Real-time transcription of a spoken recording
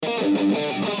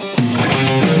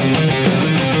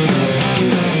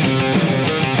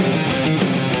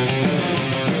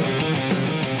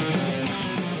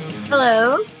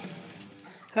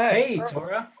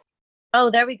Tora? Oh,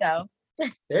 there we go.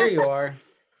 There you are.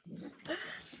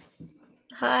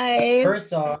 Hi.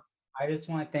 First off, I just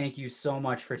want to thank you so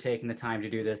much for taking the time to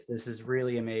do this. This is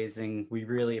really amazing. We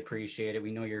really appreciate it.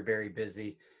 We know you're very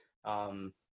busy.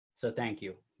 So thank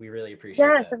you. We really appreciate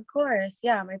Yes, that. of course.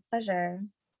 Yeah, my pleasure.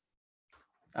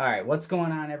 All right, what's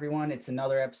going on, everyone? It's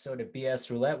another episode of BS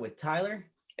Roulette with Tyler.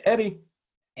 Eddie.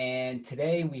 And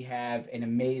today we have an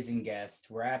amazing guest.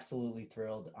 We're absolutely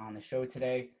thrilled on the show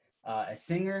today. A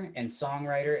singer and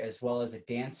songwriter, as well as a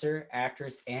dancer,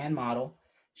 actress, and model.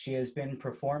 She has been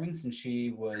performing since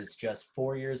she was just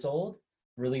 4 years old,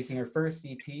 releasing her first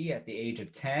EP at the age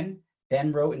of 10,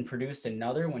 then wrote and produced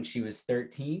another when she was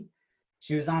 13.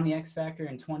 She was on The X Factor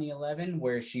in 2011,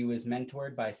 where she was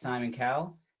mentored by Simon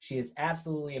Cowell. She is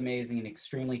absolutely amazing and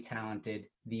extremely talented,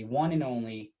 the one and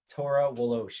only Tora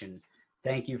Woloshin.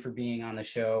 Thank you for being on the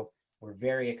show. We're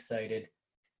very excited.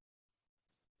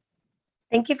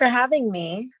 Thank you for having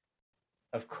me.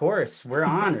 Of course, we're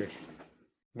honored.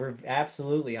 We're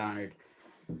absolutely honored.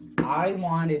 I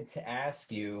wanted to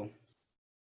ask you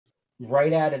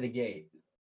right out of the gate,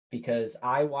 because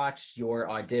I watched your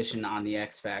audition on The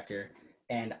X Factor,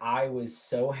 and I was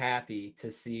so happy to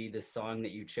see the song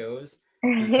that you chose,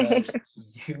 because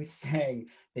you sang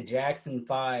the Jackson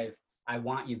 5, I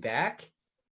Want You Back.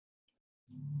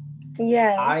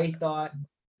 Yes. I thought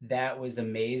that was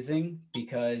amazing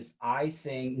because I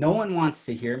sing, no one wants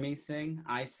to hear me sing.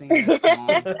 I sing that song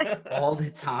all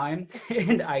the time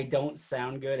and I don't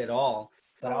sound good at all,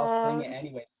 but I'll sing it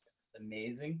anyway. It's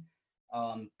amazing.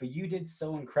 But you did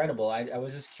so incredible. I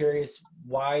was just curious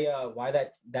why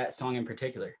that song in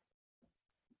particular.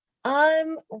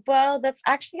 Well, that's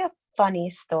actually a funny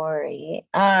story.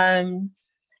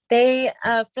 They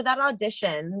for that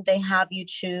audition, they have you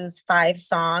choose 5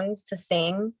 songs to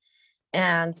sing,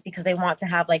 and because they want to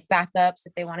have like backups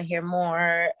if they want to hear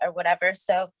more or whatever.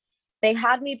 So they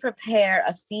had me prepare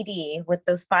a CD with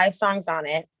those 5 songs on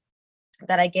it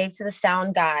that I gave to the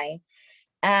sound guy,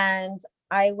 and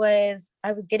I was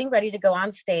getting ready to go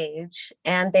on stage,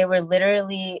 and they were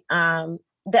literally and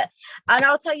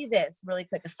I'll tell you this really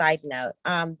quick, a side note.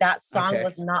 That song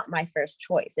was not my first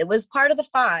choice. It was part of the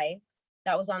 5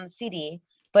 that was on the CD,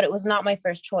 but it was not my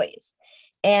first choice.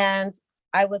 And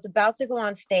I was about to go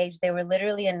on stage. They were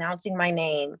literally announcing my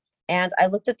name. And I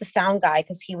looked at the sound guy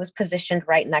because he was positioned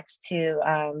right next to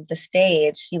the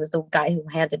stage. He was the guy who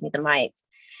handed me the mic.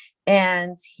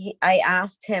 And I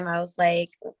asked him, I was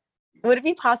like, would it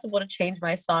be possible to change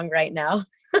my song right now?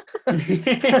 And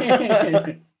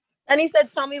he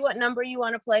said, tell me what number you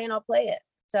want to play and I'll play it.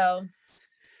 So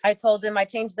I told him I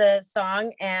changed the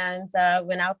song and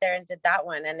went out there and did that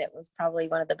one. And it was probably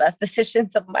one of the best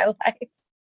decisions of my life.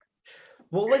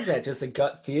 What was that? Just a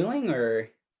gut feeling or?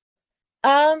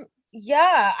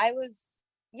 Yeah, I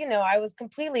was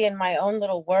completely in my own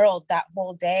little world that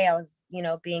whole day. I was,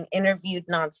 being interviewed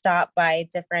nonstop by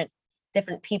different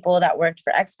people that worked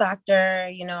for X Factor.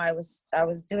 I was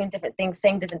doing different things,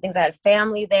 saying different things. I had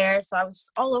family there. So I was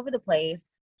just all over the place.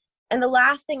 And the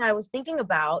last thing I was thinking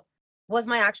about was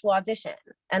my actual audition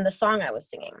and the song I was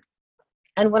singing.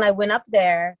 And when I went up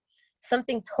there,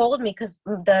 something told me, because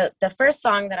the first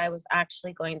song that I was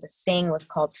actually going to sing was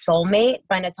called Soulmate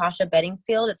by Natasha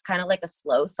Bedingfield. It's kind of like a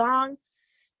slow song.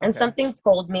 And something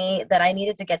told me that I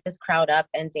needed to get this crowd up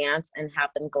and dance and have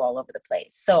them go all over the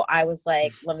place. So I was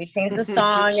like, let me change the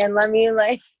song and let me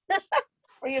reevaluate.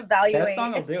 That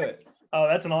song will do it. Oh,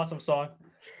 that's an awesome song.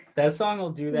 That song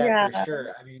will do that Yeah. for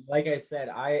sure. I mean, like I said,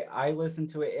 I listen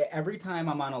to it every time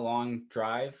I'm on a long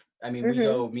drive. I mean,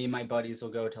 me and my buddies will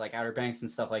go to like Outer Banks and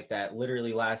stuff like that.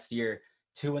 Literally last year,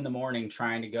 2 a.m,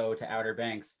 trying to go to Outer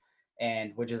Banks,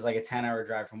 and which is like a 10-hour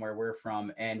drive from where we're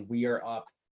from. And we are up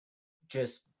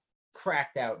just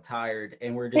cracked out tired,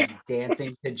 and we're just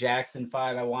dancing to Jackson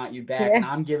 5, I Want You Back. And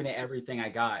I'm giving it everything I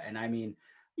got. And I mean,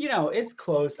 it's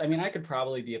close. I mean, I could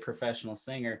probably be a professional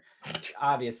singer,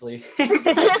 obviously.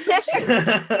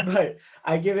 But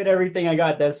I give it everything I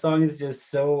got. That song is just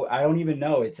so, I don't even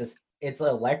know. It's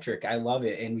electric. I love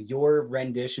it. And your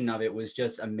rendition of it was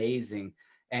just amazing.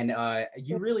 And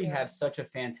you really have such a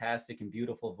fantastic and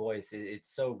beautiful voice.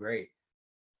 It's so great.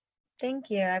 Thank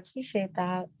you. I appreciate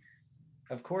that.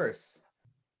 Of course.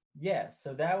 Yeah.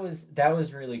 So that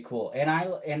was really cool. And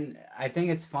I think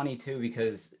it's funny too,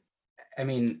 because I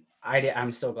mean,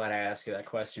 I'm so glad I asked you that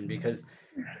question, because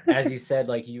as you said,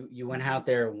 like you went out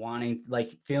there wanting,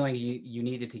 like feeling you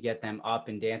needed to get them up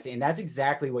and dancing. And that's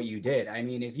exactly what you did. I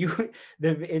mean,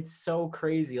 it's so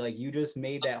crazy. Like you just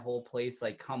made that whole place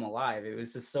like come alive. It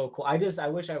was just so cool. I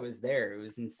wish I was there. It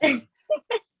was insane.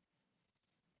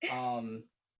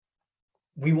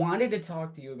 We wanted to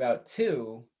talk to you about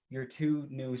 2 your two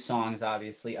new songs,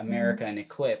 obviously, Mhm. America and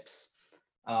Eclipse.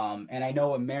 And I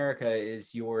know America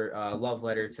is your love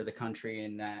letter to the country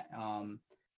in that.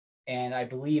 And I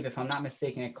believe, if I'm not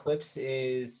mistaken, Eclipse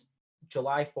is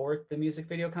July 4th, the music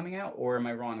video coming out, or am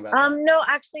I wrong about that? No,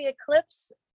 actually,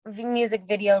 Eclipse music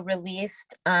video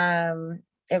released.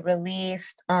 It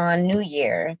released on New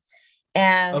Year,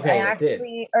 and I Okay, it did.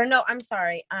 actually, or no, I'm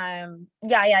sorry.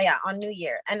 Yeah, on New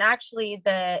Year, and actually,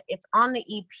 it's on the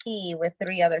EP with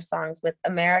three other songs with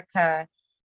America,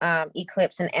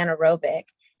 Eclipse, and Anaerobic.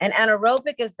 And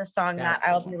Anaerobic is the song that That's the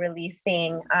I'll be one.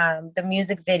 releasing the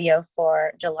music video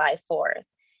for July 4th.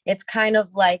 It's kind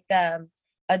of like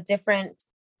a different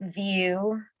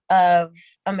view of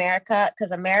America,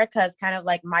 because America is kind of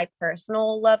like my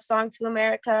personal love song to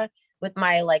America, with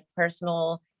my like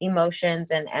personal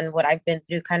emotions and what I've been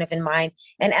through kind of in mind.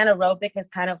 And Anaerobic is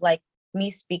kind of like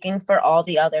me speaking for all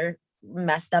the other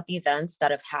messed up events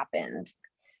that have happened.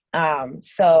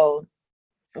 So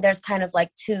there's kind of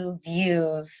like two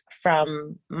views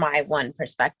from my one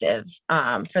perspective,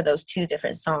 for those two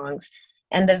different songs.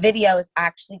 And the video is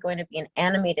actually going to be an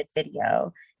animated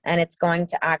video, and it's going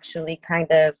to actually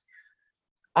kind of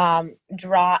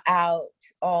draw out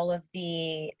all of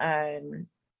the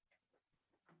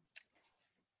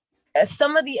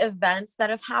some of the events that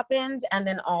have happened. And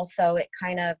then also it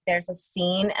kind of, there's a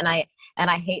scene, and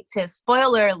I hate to,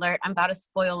 spoiler alert, I'm about to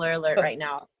spoiler alert right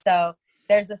now. So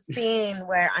there's a scene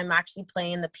where I'm actually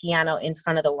playing the piano in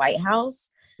front of the White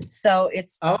House. So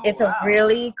Oh, it's a wow.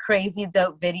 really crazy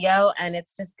dope video, and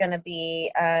it's just going to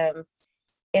be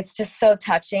it's just so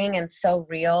touching and so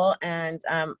real. And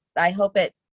I hope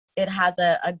it has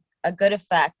a good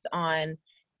effect on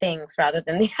things rather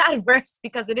than the adverse,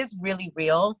 because it is really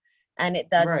real, and it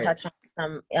does Right. touch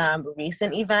on some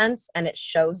recent events, and it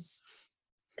shows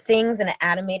things in an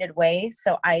animated way.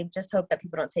 So I just hope that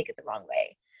people don't take it the wrong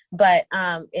way. But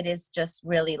it is just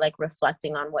really like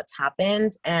reflecting on what's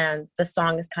happened. And the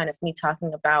song is kind of me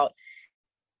talking about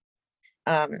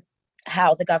um,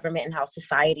 how the government and how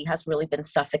society has really been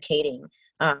suffocating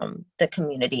the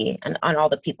community and on all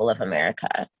the people of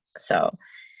America. So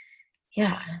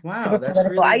yeah, Wow, super that's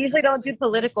political. I really usually don't do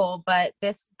political, but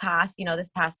this past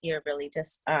year really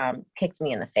just kicked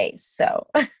me in the face. So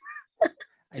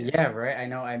yeah, right. I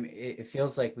know. It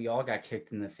feels like we all got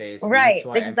kicked in the face, and that's right,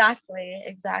 why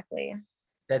exactly.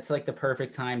 that's like the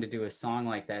perfect time to do a song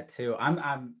like that too.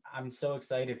 I'm so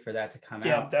excited for that to come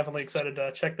Yeah, I'm out. definitely excited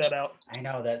to check that out. I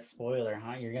know that spoiler,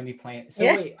 huh? You're gonna be playing. So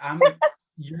Yeah. wait,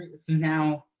 you're so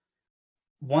now.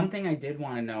 One thing I did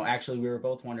want to know, actually, we were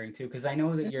both wondering too, because I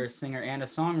know that you're a singer and a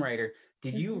songwriter.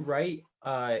 Did you write?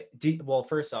 Well,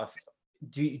 first off,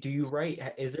 do you write?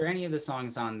 Is there any of the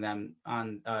songs on them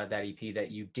on that EP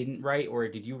that you didn't write, or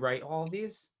did you write all of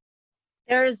these?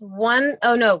 There's one,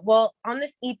 oh no, well, on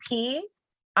this EP,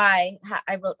 I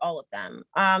wrote all of them.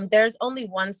 There's only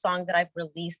one song that I've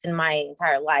released in my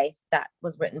entire life that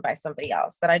was written by somebody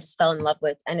else that I just fell in love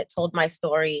with, and it told my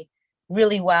story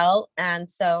really well. And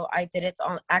so I did it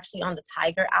on actually on the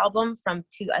Tiger album from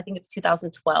I think it's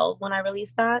 2012 when I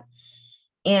released that.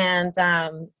 And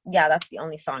yeah, that's the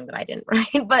only song that I didn't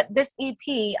write. But this EP,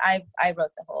 I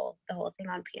wrote the whole thing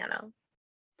on piano.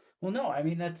 Well, no, I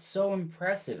mean that's so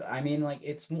impressive. I mean, like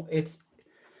it's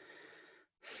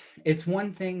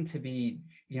one thing to be,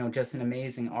 just an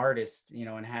amazing artist,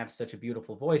 and have such a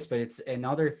beautiful voice, but it's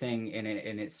another thing, and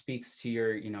it speaks to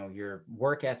your, your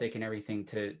work ethic and everything,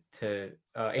 to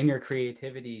and your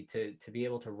creativity to be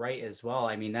able to write as well.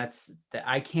 I mean,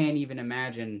 I can't even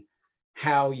imagine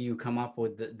how you come up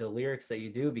with the lyrics that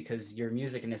you do, because your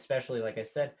music, and especially, like I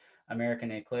said,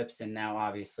 American Eclipse, and now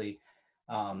obviously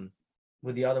um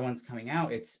with the other ones coming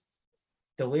out,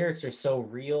 the lyrics are so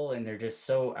real, and they're just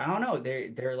so, I don't know,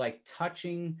 they're like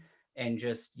touching, and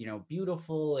just,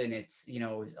 beautiful, and it's,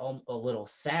 a little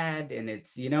sad, and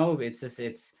it's just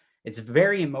it's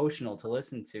very emotional to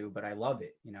listen to, but I love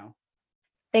it.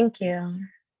 Thank you.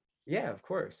 Yeah, of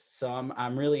course. So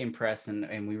I'm really impressed,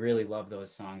 and we really love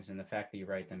those songs, and the fact that you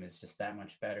write them is just that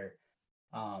much better.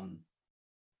 um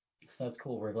so it's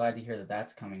cool. We're glad to hear that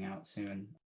that's coming out soon.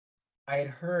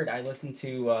 I listened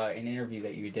to an interview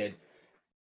that you did.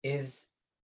 Is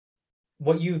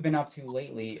what you've been up to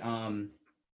lately?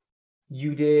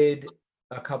 You did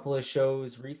a couple of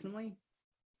shows recently?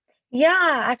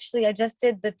 Yeah, actually, I just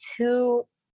did the two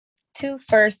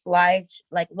first live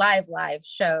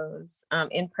shows,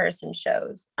 in-person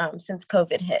shows, since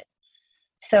COVID hit.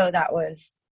 So that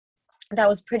was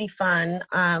pretty fun.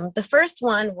 The first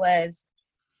one was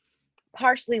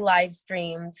partially live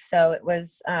streamed, so it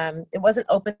wasn't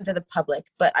open to the public,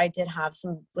 but I did have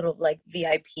some little like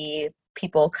VIP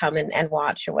people come and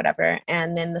watch or whatever.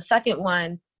 And then the second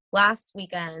one last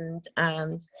weekend,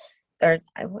 what's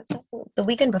that, the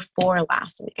weekend before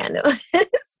last weekend, it was,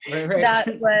 Right.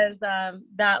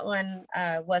 that one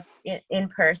was in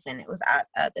person. It was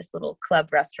at this little club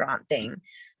restaurant thing.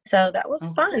 So that was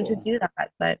fun to do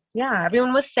that. But yeah,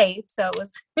 everyone was safe. So it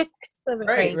was, it wasn't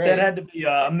crazy. That had to be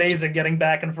amazing getting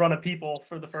back in front of people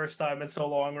for the first time in so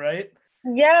long, right?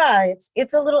 Yeah,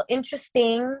 it's a little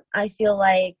interesting. I feel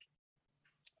like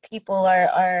people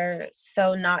are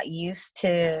so not used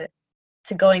to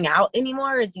going out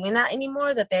anymore or doing that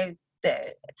anymore that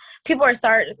people are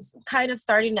starting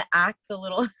to act a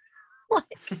little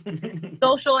like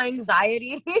social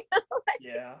anxiety.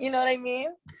 Yeah. You know what I mean?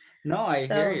 No, I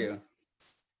hear you.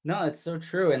 No, it's so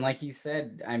true. And like you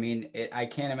said, I mean, I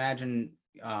can't imagine.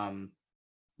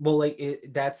 Well, like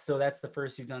that's the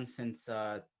first you've done since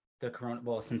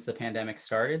since the pandemic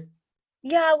started.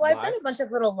 Yeah, well, I've done a bunch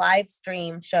of little live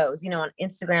stream shows, on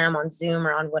Instagram, on Zoom,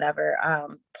 or on whatever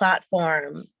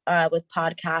platform with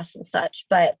podcasts and such.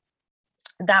 But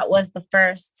that was the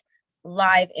first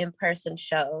live in-person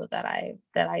show that I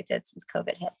did since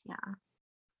COVID hit. Yeah.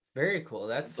 Very cool.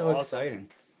 That's so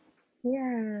exciting.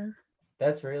 Yeah.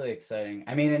 That's really exciting.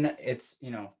 I mean, and it's,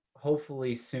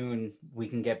 hopefully soon we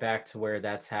can get back to where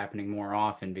that's happening more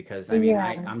often, because I mean,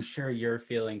 I'm sure you're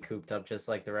feeling cooped up just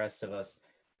like the rest of us.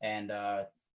 And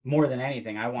more than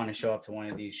anything, I want to show up to one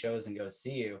of these shows and go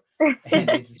see you. And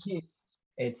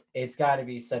it's got to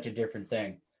be such a different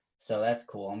thing. So that's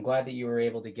cool. I'm glad that you were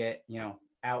able to get,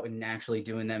 out and actually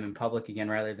doing them in public again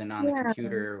rather than on the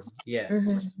computer. Yeah.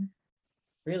 Mm-hmm.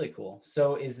 Really cool.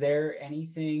 So is there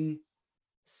anything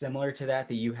similar to that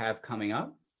you have coming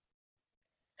up?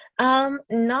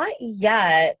 Not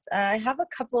yet. I have a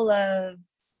couple of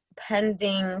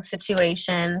pending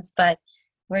situations, but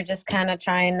we're just kind of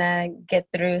trying to get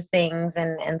through things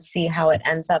and see how it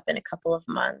ends up in a couple of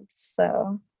months.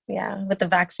 So yeah, with the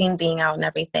vaccine being out and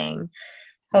everything,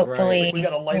 hopefully. Right. We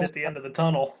got a light at the end of the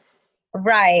tunnel.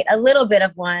 Right. A little bit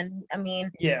of one. I mean,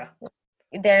 yeah,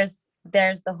 there's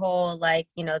the whole, like,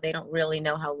 they don't really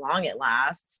know how long it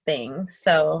lasts thing.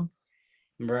 So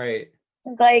right.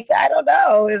 Like, I don't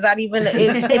know. Is that even,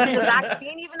 is the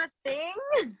vaccine even a thing?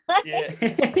 Yeah.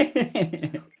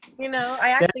 I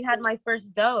actually had my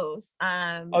first dose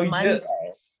Monday. Did?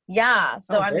 Yeah.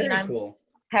 So I mean, I'm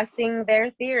testing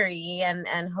their theory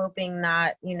and hoping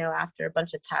that, after a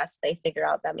bunch of tests, they figure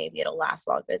out that maybe it'll last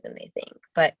longer than they think.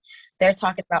 But they're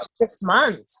talking about 6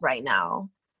 months right now,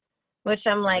 which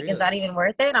I'm like, really? Is that even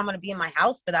worth it? I'm going to be in my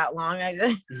house for that long. Is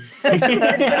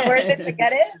it worth it to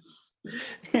get it?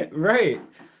 Right.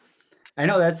 I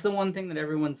know that's the one thing that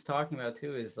everyone's talking about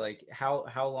too, is like how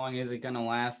long is it going to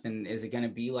last, and is it going to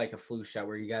be like a flu shot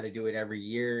where you got to do it every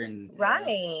year? And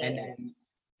right. And then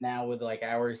now with like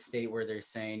our state where they're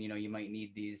saying, you might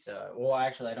need these well,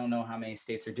 actually I don't know how many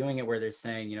states are doing it, where they're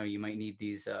saying, you might need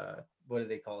these what do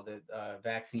they call it,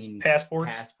 vaccine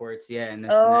passports. Yeah. And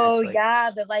this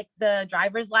the like the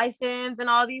driver's license and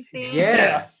all these things.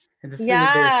 Yeah. And this is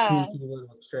their sneaky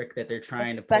little trick that they're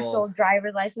trying to pull. Special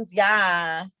driver's license.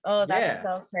 Yeah. Oh, that's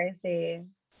so crazy.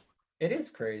 It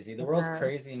is crazy. The world's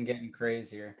crazy and getting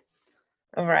crazier.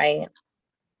 Right.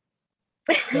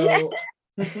 So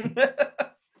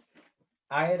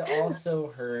I had also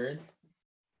heard,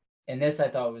 and this I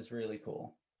thought was really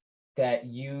cool, that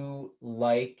you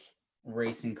like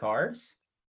racing cars.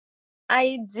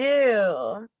 I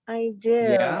do.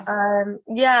 Yeah.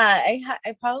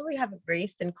 I probably haven't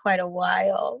raced in quite a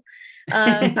while.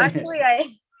 Actually, I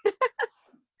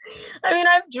mean,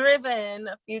 I've driven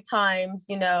a few times,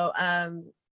 in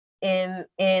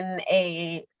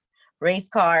a race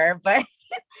car, but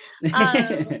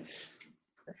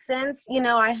since,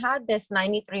 I had this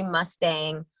 93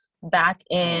 Mustang back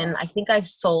in, I think I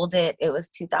sold it. It was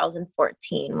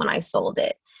 2014 when I sold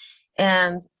it.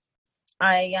 And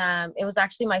it was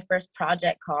actually my first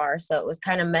project car. So it was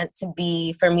kind of meant to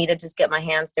be for me to just get my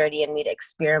hands dirty and me to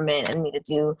experiment and me to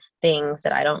do things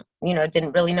that I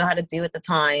didn't really know how to do at the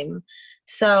time.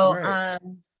 So, I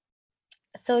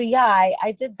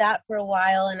did that for a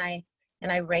while, and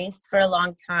I raced for a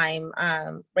long time,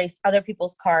 raced other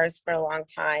people's cars for a long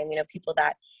time, people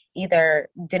that either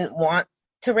didn't want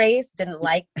to race, didn't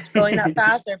like going that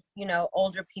fast, or,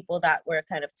 older people that were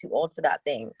kind of too old for that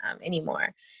thing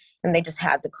anymore. And they just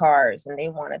had the cars and they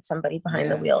wanted somebody behind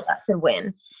the wheel that could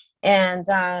win. And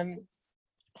I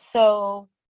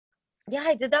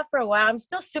did that for a while. I'm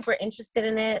still super interested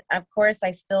in it. Of course,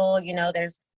 I still,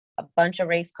 there's a bunch of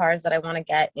race cars that I want to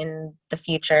get in the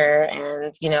future.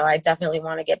 And, I definitely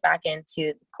want to get back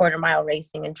into quarter mile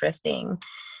racing and drifting.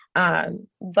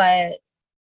 But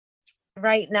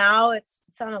right now it's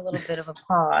on a little bit of a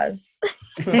pause.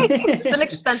 It's an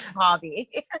expensive hobby.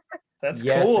 That's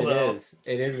Yes, cool it though. is.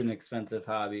 It is an expensive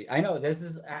hobby. I know this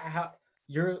is how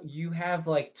you have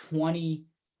like 20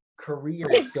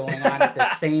 careers going on at the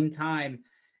same time.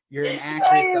 You're an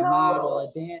actress, I a model, know.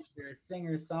 a dancer, a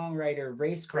singer, songwriter,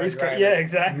 race car Race car, yeah, driver,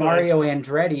 exactly. Mario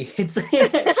Andretti.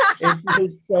 It's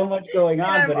there's so much going And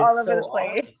on, I'm but all it's over so the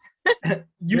awesome. place.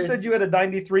 You said There's you had a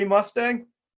 93 Mustang?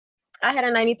 I had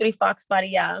a 93 Fox body,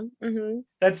 yeah.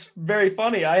 That's very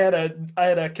funny. I had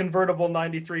a convertible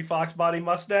 93 Fox body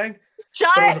Mustang,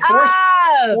 Shut but it was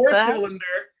a four up! cylinder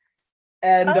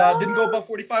and didn't go Oh, above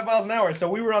 45 miles an hour. So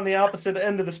we were on the opposite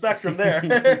end of the spectrum there.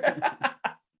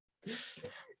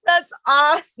 that's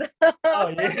awesome. Oh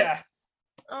yeah.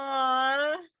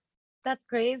 Aw, that's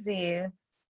crazy.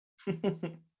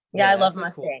 Yeah, yeah, I love that's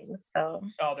a cool. Mustangs. So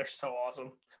Oh, they're so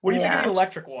awesome. What do you think of yeah. the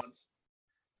electric ones?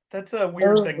 That's a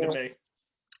weird thing to Ooh. me.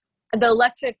 The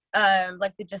electric,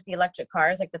 like just the electric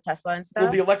cars, like the Tesla and Well,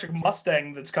 stuff. the electric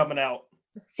Mustang that's coming out.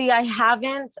 See, I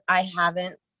haven't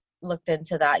looked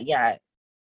into that yet.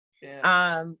 Yeah.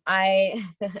 I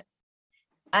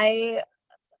I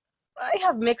I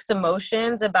have mixed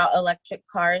emotions about electric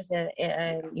cars, and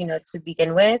to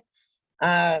begin with.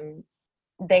 Um,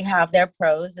 they have their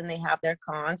pros and they have their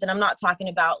cons, and I'm not talking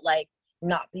about like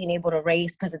not being able to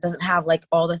race because it doesn't have like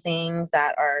all the things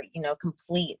that are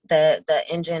complete the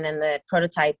engine and the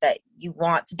prototype that you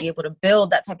want to be able to build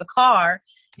that type of car.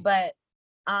 But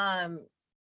um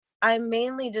I'm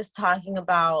mainly just talking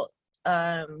about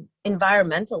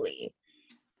environmentally.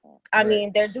 I Right.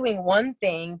 mean, they're doing one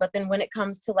thing, but then when it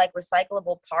comes to like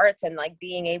recyclable parts and like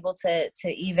being able to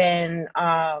even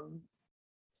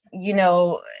you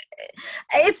know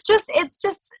it's just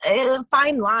a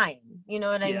fine line, you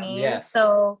know what I Yeah. mean? Yes.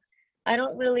 So I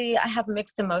have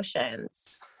mixed emotions.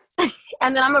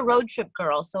 And then I'm a road trip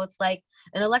girl, so it's like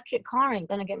an electric car ain't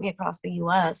gonna get me across the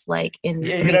US like in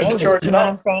Yeah, you're gonna three have to days charge you it know what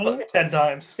I'm up saying? 10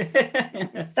 times.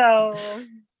 So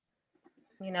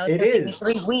it's It gonna take me is.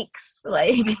 3 weeks,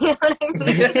 like you know what I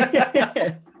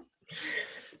mean?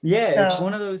 Yeah, it's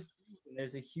one So of those things, and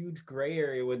there's a huge gray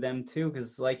area with them too,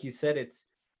 because like you said, it's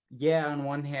yeah, on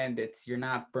one hand, it's you're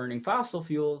not burning fossil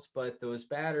fuels, but those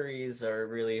batteries are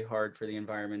really hard for the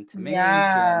environment to make, and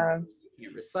yeah. you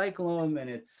can't recycle them. And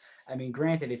it's, I mean,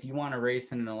 granted, if you want to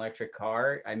race in an electric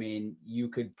car, I mean, you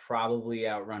could probably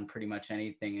outrun pretty much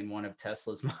anything in one of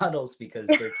Tesla's models because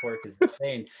their torque is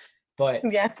insane. But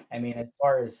Yeah. I mean, as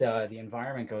far as the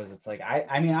environment goes, it's like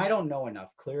I mean, I don't know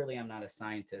enough. Clearly, I'm not a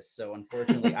scientist, so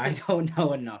unfortunately, I don't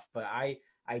know enough. But I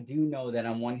do know that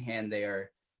on one hand,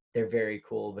 they're very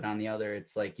cool, but on the other,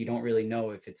 it's like you don't really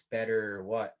know if it's better or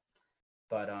what.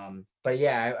 But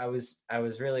yeah, I was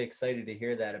really excited to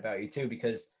hear that about you too,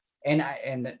 because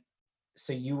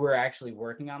so you were actually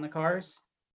working on the cars.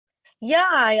 Yeah,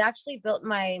 I actually built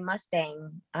my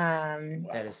Mustang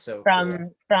That is so cool.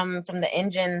 from the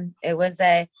engine. It was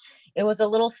a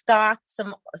little stock.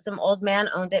 Some old man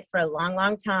owned it for a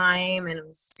long time, and it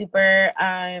was super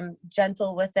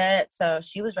gentle with it. So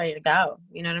she was ready to go.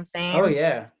 You know what I'm Oh saying?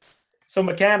 yeah, So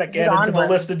mechanic Get added to on the one.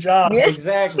 list of jobs. Yeah.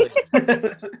 exactly.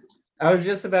 I was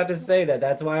just about to say that.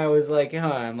 That's why I was like,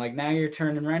 huh, I'm like, now you're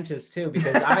turning wrenches too,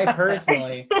 because I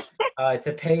personally,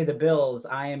 to pay the bills,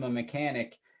 I am a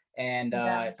mechanic. And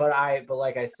Yeah. but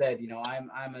like I said,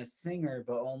 I'm a singer,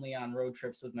 but only on road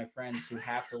trips with my friends who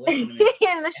have to listen to me.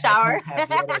 In the And I shower. don't have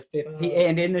the other 50,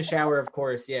 and in the shower, of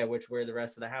course, yeah, where the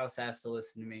rest of the house has to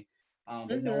listen to me.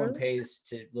 But no one Hmm. pays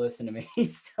to listen to me.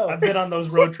 So I've been on those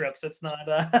road trips. It's not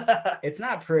it's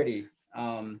not pretty.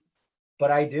 But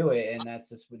I do it, and that's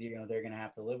just what they're gonna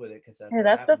have to live with it because that's Yeah, what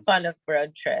that's the happens. fun of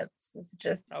road trips. It's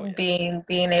just Oh yeah.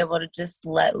 being able to just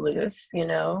let loose.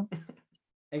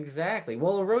 Exactly.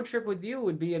 Well, a road trip with you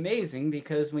would be amazing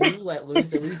because when you let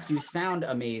loose, at least you sound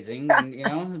amazing,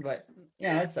 and but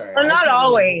yeah, it's all right. Well, I not can live with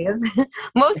always.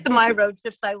 Most of my road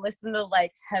trips, I listen to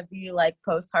like heavy, like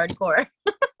post-hardcore.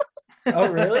 Oh,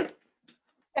 really?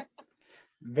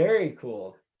 Very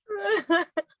cool.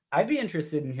 I'd be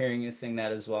interested in hearing you sing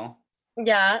that as well.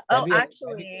 Yeah. Oh, That'd be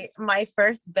actually, my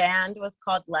first band was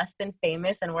called Less Than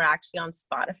Famous, and we're actually on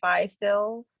Spotify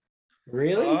still.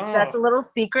 really? That's a Oh, little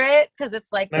secret because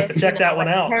it's like I have this, to check that one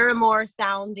like out. Paramore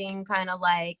sounding kind of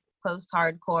like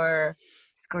post-hardcore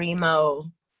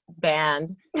screamo band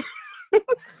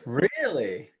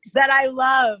Really? that I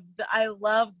loved. I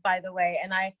loved, by the way,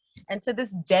 and to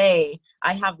this day,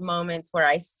 I have moments where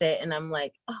I sit and I'm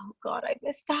like, oh God, I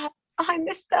miss that. Oh, I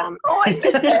miss them. Oh, I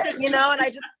miss it. And I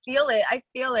just feel it. I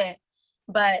feel it.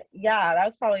 But yeah, that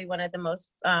was probably one of the most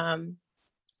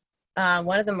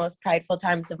prideful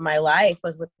times of my life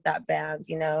was with that band.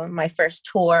 My first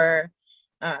tour,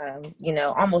 you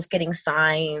know, almost getting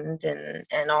signed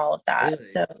and all of that. Really?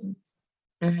 So,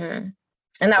 hmm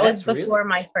and that was That's really before cool.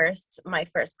 my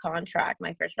first contract,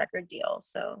 my first record deal.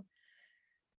 So,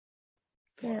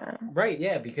 yeah, Right,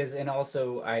 yeah, because and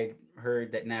also I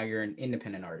heard that now you're an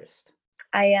independent artist.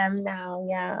 I am now.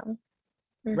 Yeah.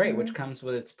 Right, hmm which comes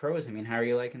with its pros. I mean, how are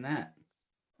you liking that?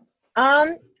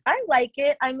 Um, I like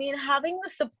it. I mean, having the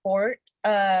support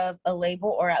of a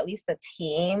label or at least a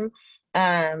team,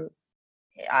 um,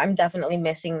 I'm definitely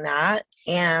missing that.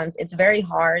 And it's very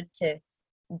hard to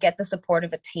get the support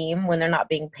of a team when they're not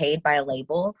being paid by a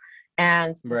label.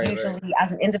 And Right, right. usually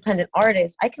as an independent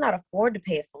artist, I cannot afford to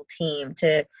pay a full team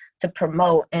to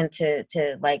promote and to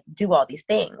like do all these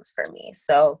things for me.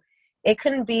 So it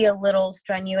can be a little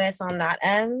strenuous on that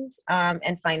end,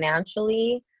 and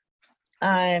financially.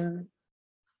 Um,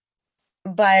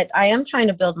 but I am trying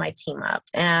to build my team up,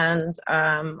 and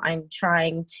I'm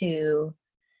trying to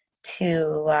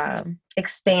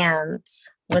expand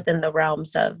within the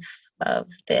realms of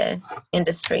the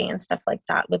industry and stuff like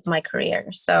that with my career.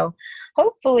 So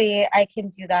hopefully I can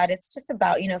do that. It's just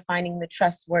about, you know, finding the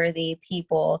trustworthy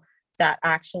people that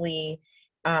actually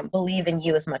believe in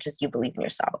you as much as you believe in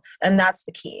yourself, and that's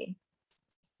the key.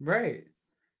 Right.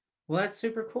 Well, that's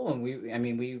super cool. And I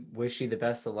mean, we wish you the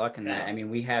best of luck in that. I mean,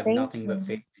 we have Thank nothing but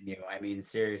faith you. in you. I mean,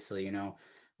 seriously,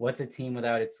 what's a team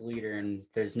without its leader? And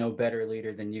there's no better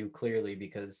leader than you, clearly,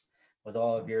 because with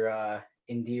all of your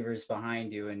endeavors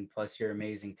behind you and plus your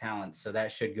amazing talent. So that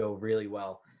should go really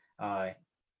well. Uh,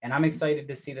 and I'm excited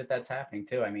to see that that's happening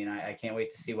too. I mean, I can't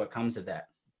wait to see what comes of that.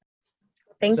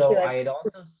 Thank So you. I had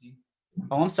also seen,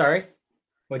 oh, I'm sorry.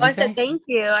 What'd Oh, you I said say? thank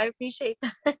you. I appreciate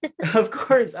that. Of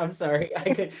course, I'm sorry. No,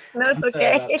 it's I'm sorry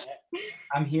okay. about that.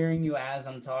 I'm hearing you as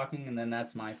I'm talking, and then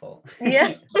that's my fault.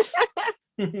 Yeah.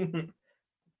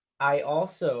 I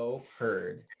also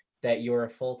heard that you're a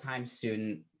full-time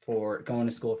student for going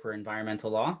to school for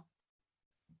environmental law.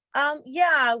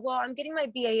 Yeah, well, I'm getting my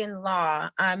BA in law.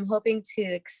 I'm hoping to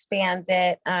expand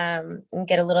it, and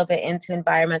get a little bit into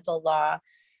environmental law,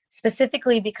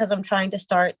 specifically because I'm trying to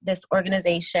start this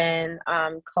organization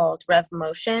called Rev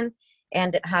Motion,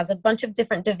 and it has a bunch of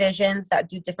different divisions that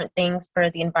do different things for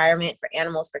the environment, for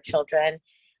animals, for children.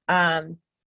 Um,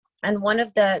 and one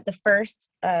of the first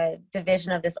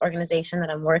division of this organization that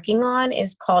I'm working on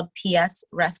is called PS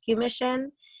Rescue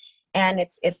Mission, and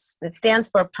it stands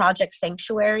for Project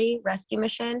Sanctuary Rescue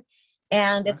Mission,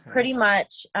 and it's Okay. pretty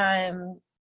much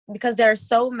because there are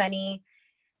so many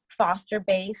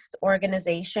foster-based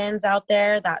organizations out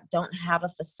there that don't have a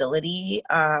facility,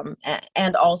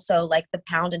 and also like the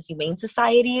Pound and Humane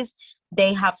Societies,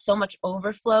 they have so much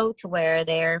overflow to where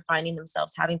they're finding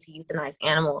themselves having to euthanize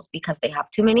animals because they have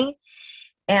too many.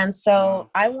 And so Wow.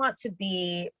 I want to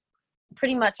be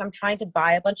pretty much, I'm trying to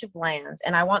buy a bunch of land,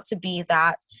 and I want to be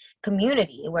that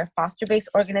community where foster-based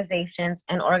organizations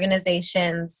and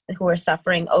organizations who are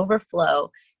suffering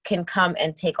overflow can come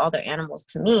and take all their animals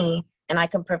to me, and I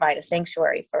can provide a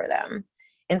sanctuary for them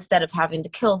instead of having to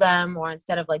kill them, or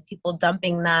instead of like people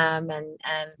dumping them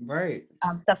Right.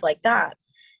 and stuff like that.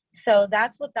 So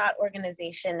that's what that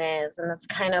organization is, and that's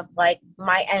kind of like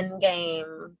my end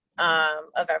game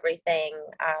of everything.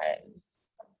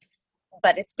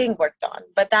 But it's being worked on.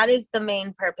 But that is the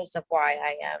main purpose of why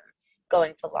I am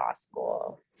going to law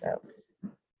school. So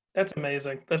That's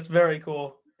amazing. That's very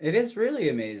cool. It is really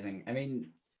amazing. I mean,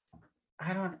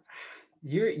 I don't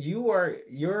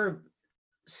you're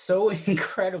so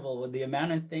incredible with the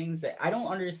amount of things that I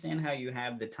don't understand how you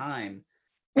have the time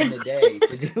in the day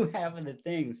to do half of the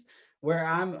things where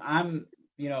I'm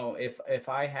if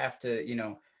I have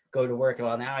to go to work,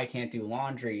 well, now I can't do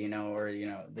laundry, or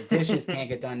the dishes can't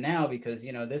get done now because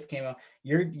this came up.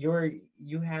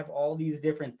 You have all these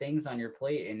different things on your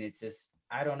plate, and it's just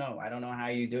I don't know how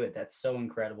you do it. That's so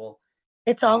incredible.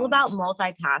 it's all um about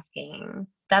multitasking.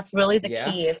 That's really the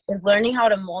yeah. key, is learning how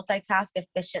to multitask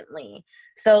efficiently.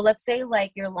 So let's say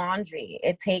like your laundry,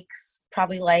 it takes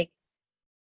probably like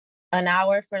an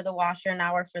hour for the washer, an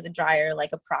hour for the dryer, like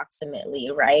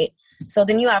approximately, right? So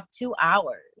then you have 2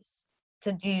 hours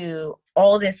to do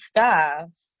all this stuff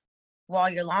while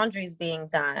your laundry is being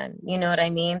done. You know what I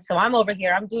mean? So I'm over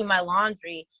here, I'm doing my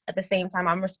laundry at the same time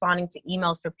I'm responding to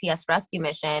emails for PS Rescue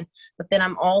Mission. But then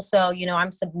I'm also,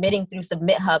 I'm submitting through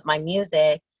Submit Hub my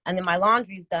music, and then my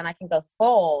laundry's done. I can go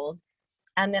fold,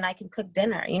 and then I can cook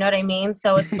dinner. You know what I mean?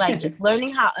 So it's like, it's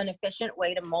learning how an efficient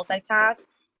way to multitask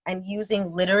and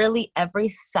using literally every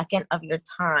second of your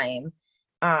time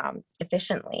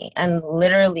efficiently, and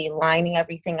literally lining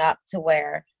everything up to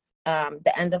where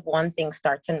the end of one thing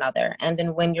starts another. And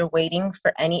then when you're waiting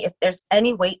for if there's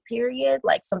any wait period,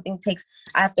 like something takes,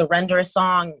 I have to render a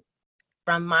song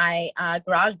from my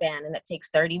garage band, and that takes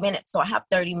 30 minutes. So I have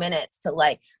 30 minutes to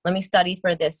like, let me study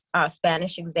for this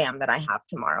Spanish exam that I have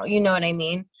tomorrow. You know what I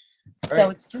mean? So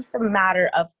Right. it's just a matter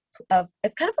of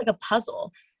it's kind of like a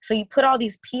puzzle. So you put all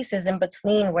these pieces in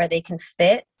between where they can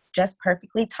fit just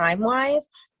perfectly time wise,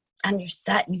 and you're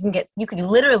set. You could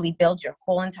literally build your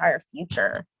whole entire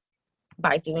future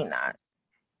by doing that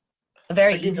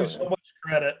very I give you easily. so much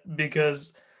credit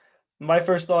because my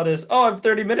first thought is, oh, I have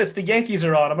 30 minutes. The Yankees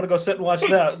are on. I'm gonna go sit and watch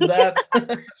that.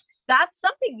 That's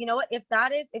something, you know what, if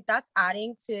that's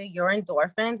adding to your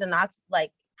endorphins and that's like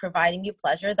providing you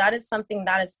pleasure, that is something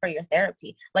that is for your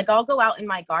therapy. Like I'll go out in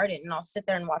my garden and I'll sit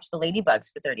there and watch the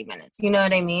ladybugs for 30 minutes. You know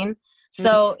what I mean?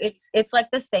 So it's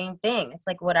like the same thing. It's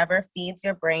like whatever feeds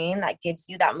your brain that gives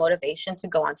you that motivation to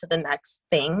go on to the next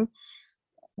thing.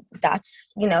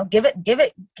 That's, you know, feed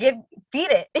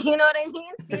it. You know what I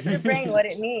mean? Feed your brain what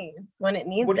it needs when it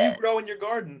needs What do you it. grow in your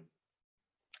garden?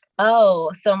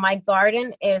 Oh, so my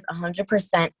garden is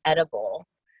 100% edible.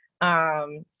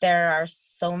 There are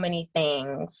so many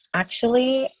things.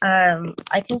 Actually,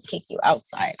 I can take you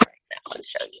outside right now and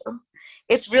show you.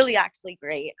 It's really actually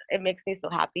great. It makes me so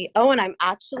happy. Oh, and I'm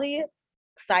actually,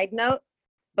 side note,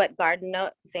 but garden note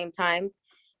at the same time.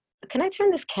 Can I turn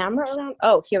this camera around?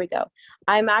 Oh, here we go.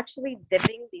 I'm actually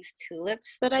dipping these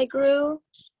tulips that I grew.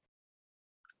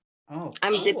 Oh,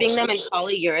 I'm dipping them in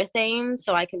polyurethane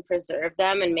so I can preserve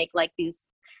them and make like these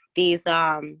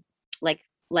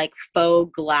like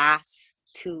faux glass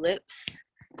tulips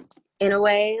in a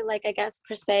way, like I guess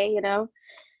per se, you know.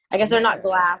 I guess they're not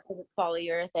glass because it's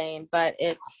polyurethane, but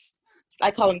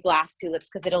I call them glass tulips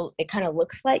because it kind of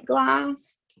looks like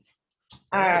glass.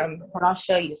 But I'll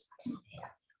show you.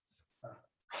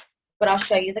 But I'll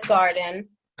show you the garden.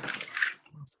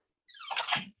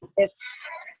 It's,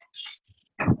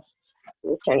 let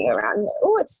me turn you around.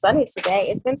 Oh, it's sunny today.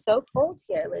 It's been so cold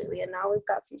here lately, and now we've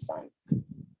got some sun.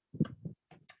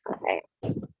 Okay.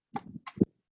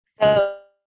 So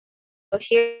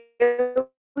here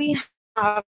we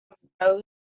have rose.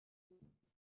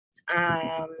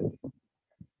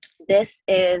 This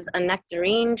is a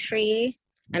nectarine tree,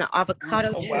 an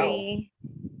avocado tree.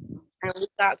 And we've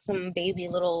got some baby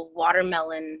little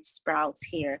watermelon sprouts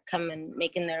here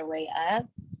making their way up.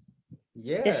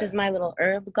 Yeah. This is my little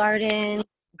herb garden,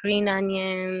 green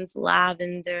onions,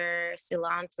 lavender,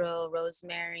 cilantro,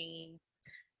 rosemary.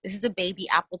 This is a baby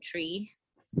apple tree.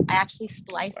 I actually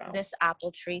spliced this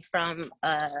apple tree from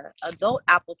an adult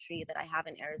apple tree that I have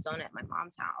in Arizona at my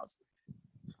mom's house.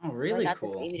 Oh, really? So I got cool.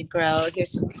 this baby to grow.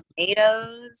 Here's some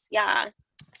tomatoes. Yeah.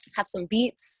 Have some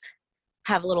beets.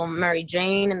 Have a little Mary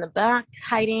Jane in the back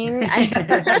hiding.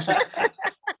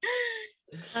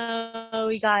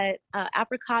 We got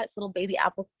apricots, little baby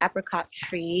apricot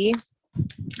tree.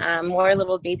 More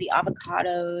little baby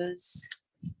avocados,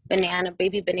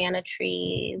 baby banana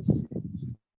trees.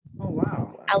 Oh,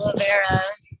 wow. Aloe vera.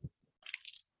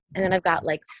 And then I've got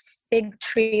like fig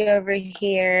tree over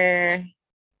here,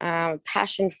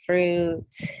 passion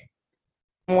fruit,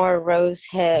 more rose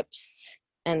hips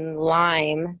and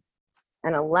lime.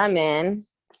 And a lemon,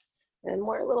 and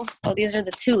more little, these are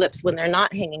the tulips when they're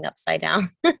not hanging upside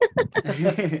down.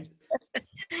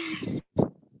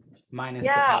 Minus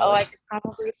the polish. I could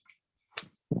probably,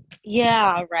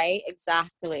 yeah, right,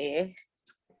 exactly.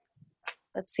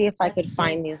 Let's see if I could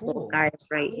find these little guys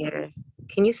right here.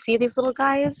 Can you see these little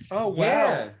guys? Oh, wow.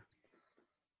 Yeah.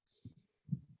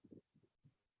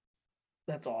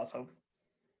 That's awesome.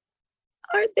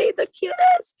 Aren't they the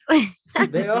cutest?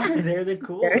 They are. They're the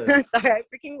coolest. Sorry, I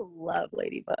freaking love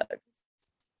ladybugs.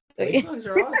 Ladybugs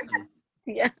are awesome.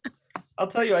 Yeah. I'll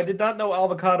tell you, I did not know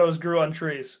avocados grew on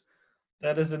trees.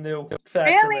 That is a new fact.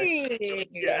 Really?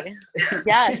 Yes.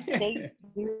 Yes, they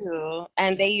do.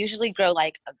 And they usually grow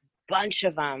like a bunch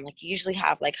of them. Like you usually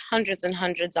have like hundreds and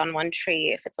hundreds on one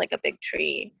tree if it's like a big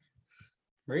tree.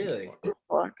 Really?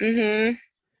 Mm-hmm.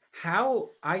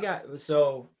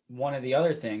 So one of the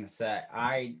other things that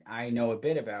I know a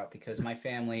bit about, because my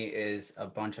family is a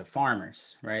bunch of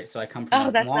farmers, right? So I come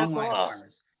from a long line of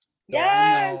farmers. So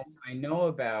yes. I know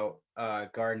about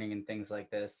gardening and things like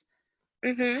this.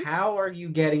 Mm-hmm. How are you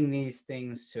getting these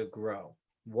things to grow?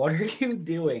 What are you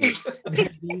doing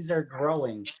that these are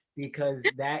growing? Because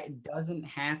that doesn't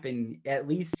happen, at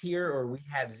least here, or we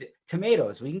have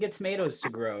tomatoes. We can get tomatoes to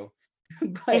grow.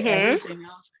 But everything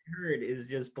else I heard is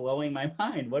just blowing my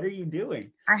mind. What are you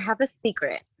doing? I have a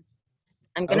secret.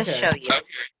 I'm going to show you.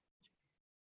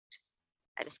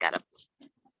 I just got to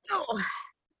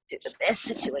do this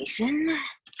situation.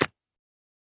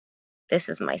 This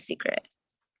is my secret.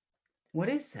 What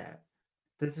is that?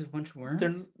 This is a bunch of worms?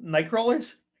 They're night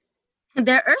crawlers?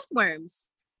 They're earthworms.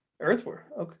 Earthworm.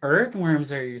 Okay.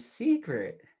 Earthworms are your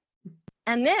secret.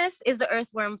 And this is the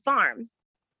earthworm farm.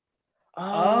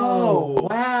 Oh, Oh.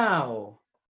 wow.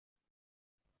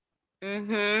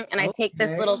 And I take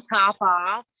this little Okay. top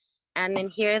off, and then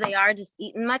here they are just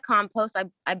eating my compost. I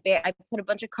put a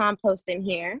bunch of compost in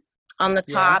here on the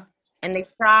Yeah. top, and they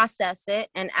process it.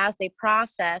 And as they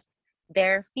process,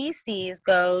 their feces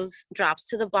drops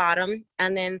to the bottom,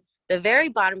 and then the very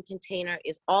bottom container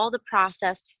is all the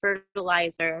processed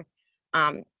fertilizer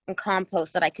and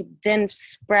compost that I could then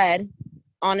spread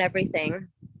on everything.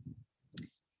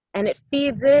 And it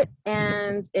feeds it,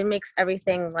 and it makes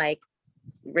everything like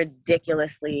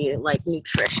ridiculously like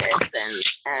nutritious,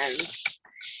 and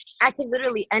I can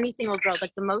literally, anything will grow.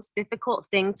 Like the most difficult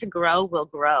thing to grow will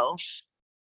grow.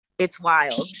 It's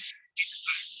wild.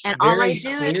 And all I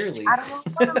Very do clearly. is I don't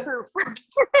know poop.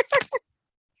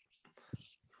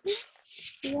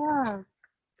 Yeah.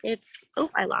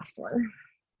 I lost one.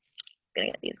 Gonna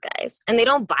get these guys. And they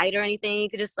don't bite or anything. You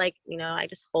could just like, I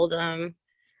just hold them.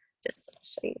 Just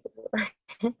show you.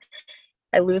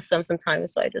 I lose some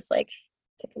sometimes, so I just like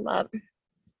pick them up.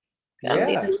 Yeah.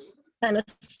 They just kind of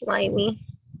slimy,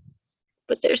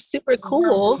 but they're super Worms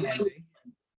cool, can be.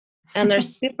 and they're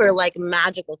super like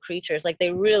magical creatures. Like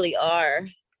they really are.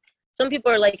 Some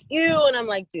people are like, ew, and I'm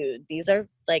like, dude, these are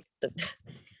like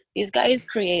these guys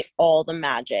create all the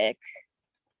magic.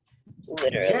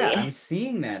 Literally. Yeah, I'm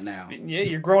seeing that now. Yeah,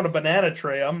 you're growing a banana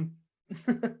tree.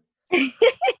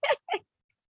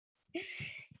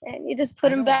 And you just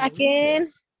put them back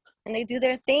in, and they do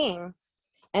their thing.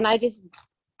 And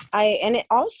and it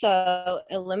also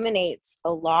eliminates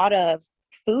a lot of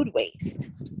food waste.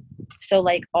 So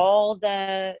like all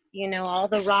the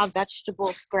raw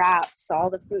vegetable scraps, all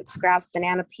the fruit scraps,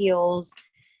 banana peels,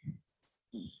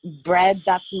 bread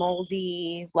that's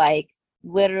moldy, like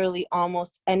literally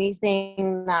almost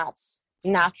anything that's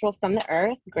natural from the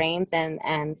earth, grains and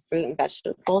fruit and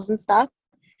vegetables and stuff,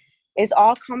 is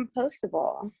all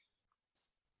compostable.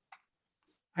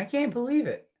 I can't believe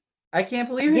it. I can't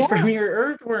believe it from your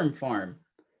earthworm farm.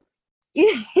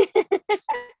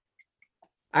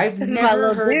 I've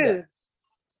never heard that.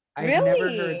 I've never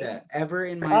heard that ever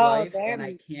in my life, and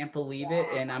I can't believe it.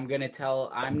 And I'm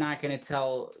not gonna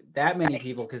tell that many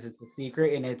people because it's a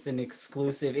secret and it's an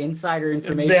exclusive insider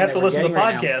information. They have to listen to the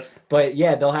podcast. But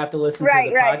yeah, they'll have to listen to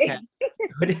the podcast.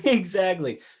 But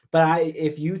exactly. But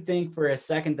if you think for a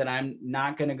second that I'm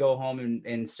not gonna go home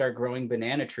and start growing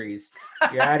banana trees,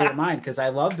 you're out of your mind, because I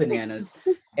love bananas.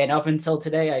 And up until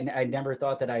today, I never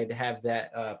thought that I'd have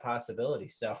that possibility.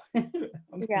 So I'm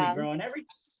gonna be growing everything.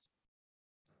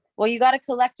 Well, you got to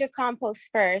collect your compost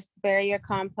first, bury your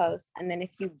compost, and then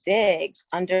if you dig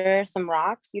under some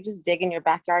rocks, you just dig in your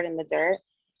backyard in the dirt,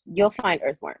 you'll find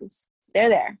earthworms. They're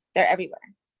there. They're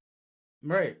everywhere.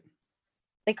 Right.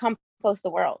 They compost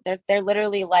the world. They're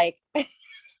literally like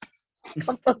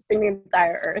composting the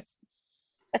entire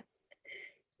earth.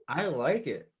 I like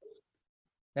it.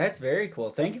 That's very cool.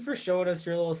 Thank you for showing us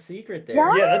your little secret there.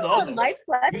 No, yeah, that's awesome. My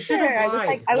pleasure. You should have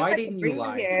lied. Why didn't you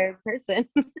lie? Here, person.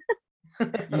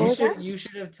 You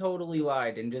should have totally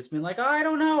lied and just been like, oh, I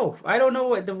don't know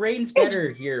what the rain's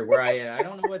better here where I am. I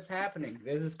don't know what's happening.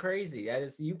 This is crazy.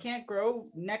 You can't grow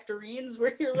nectarines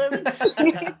where you're living.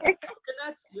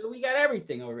 Coconuts. We got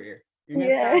everything over here. You're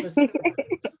gonna sell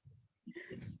this.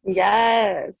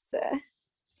 Yes.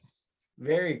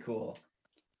 Very cool.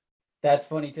 That's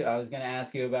funny too. I was gonna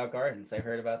ask you about gardens. I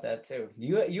heard about that too.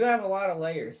 You have a lot of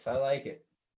layers. I like it.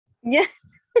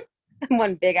 Yes.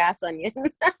 One big ass onion.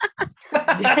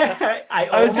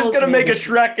 I was just gonna make a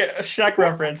Shrek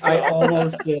reference. I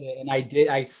almost did it, and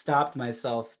I stopped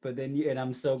myself, but then and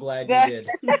I'm so glad you did.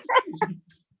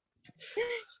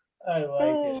 I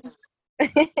like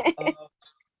it.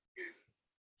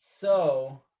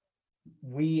 So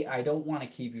I don't want to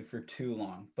keep you for too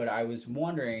long, but I was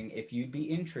wondering if you'd be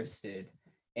interested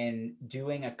in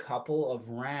doing a couple of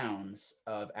rounds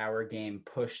of our game,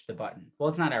 Push the Button. Well,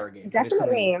 it's not our game.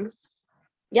 Definitely.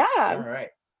 Yeah. All right.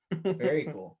 Very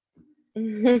cool.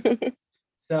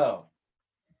 So,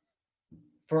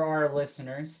 for our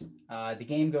listeners, the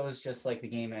game goes just like the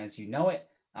game as you know it.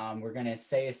 We're going to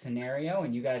say a scenario,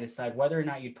 and you got to decide whether or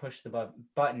not you'd push the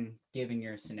button given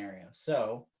your scenario.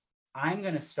 So, I'm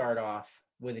going to start off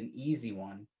with an easy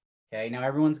one. Okay, now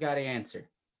everyone's got to answer.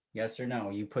 Yes or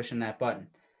no, you pushing that button.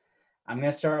 I'm going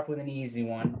to start off with an easy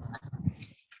one.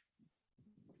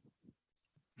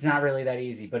 It's not really that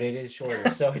easy, but it is shorter.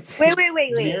 So it's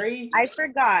wait. I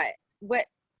forgot. What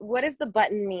does the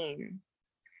button mean?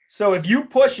 So if you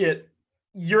push it,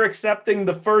 you're accepting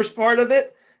the first part of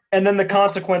it, and then the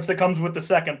consequence that comes with the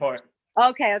second part.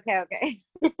 Okay.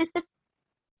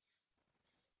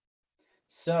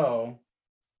 So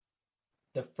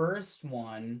the first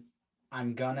one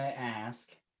I'm gonna ask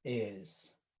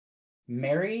is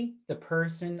marry the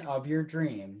person of your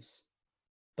dreams,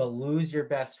 but lose your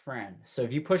best friend. So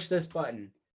if you push this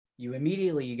button, you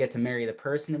get to marry the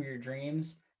person of your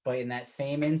dreams, but in that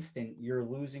same instant, you're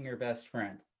losing your best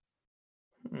friend.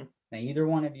 Hmm. Now, either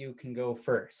one of you can go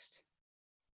first.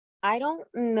 I don't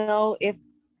know if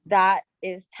that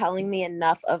is telling me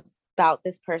enough about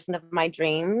this person of my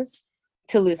dreams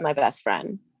to lose my best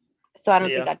friend. So I don't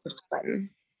think Yeah. I'd push the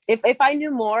button. If I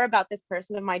knew more about this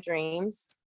person of my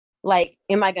dreams, like,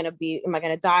 am I gonna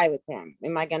die with him?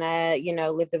 Am I gonna,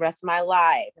 live the rest of my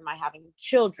life? Am I having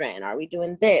children? Are we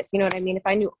doing this? You know what I mean? If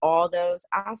I knew all those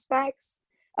aspects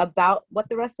about what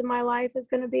the rest of my life is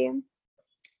gonna be,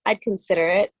 I'd consider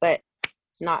it, but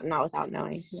not without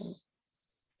knowing.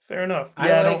 Fair enough. I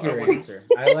Yeah, like I your wouldn't. answer.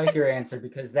 I like your answer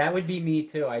because that would be me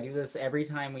too. I do this every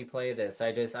time we play this.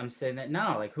 I'm sitting there,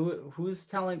 no, like who's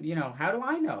telling, how do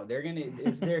I know? They're gonna,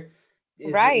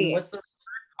 Right. what's the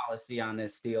policy on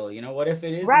this deal? What if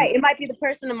it Right. isn't? It might be the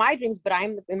person of my dreams, but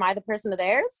am I the person of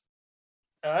theirs?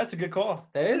 That's a good call.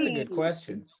 That is a good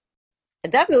question. I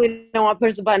definitely don't want to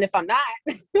push the button if I'm not.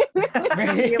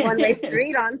 Be a one-way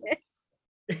street on it.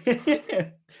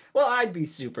 Well, I'd be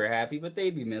super happy, but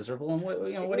they'd be miserable. And what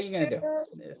are you gonna do?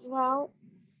 Well,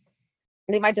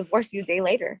 they might divorce you a day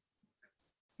later.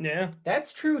 Yeah.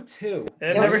 That's true too.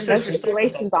 It No, never no says you're stuck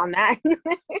with stipulations them. on that.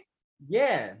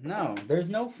 Yeah, no, there's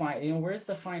no fine. Where's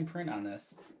the fine print on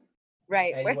this?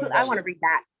 Right. Hey, what I about want to you? read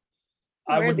that.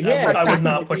 I Where are would, the Yeah, I would contracts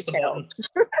not and the push the button.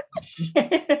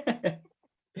 details?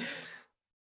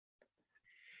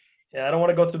 Yeah, I don't want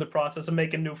to go through the process of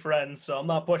making new friends, so I'm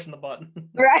not pushing the button.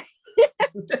 Right.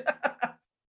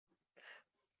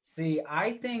 See,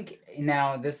 I think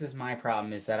now this is my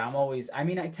problem is that I'm always, I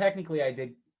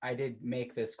did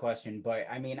make this question, but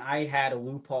I had a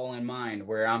loophole in mind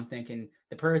where I'm thinking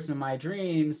the person of my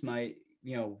dreams might,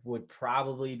 would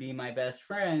probably be my best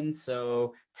friend.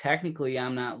 So technically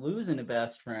I'm not losing a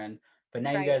best friend, but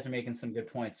now you Right. guys are making some good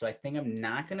points. So I think I'm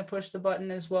not going to push the button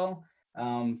as well.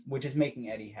 Which is making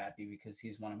Eddie happy because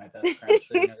he's one of my best friends.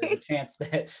 So, there's a chance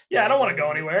that. Yeah, I don't want to goes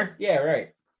go in- anywhere. Yeah,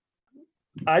 right.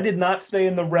 I did not stay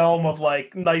in the realm of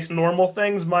like nice normal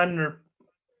things. Mine are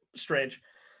strange.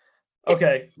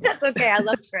 Okay. That's okay. I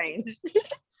love strange.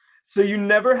 So you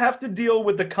never have to deal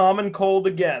with the common cold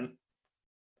again.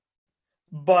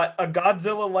 But a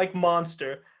Godzilla-like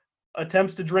monster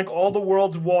attempts to drink all the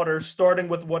world's water, starting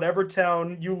with whatever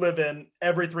town you live in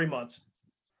every 3 months.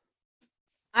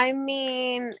 I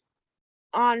mean,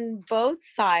 on both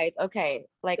sides, okay.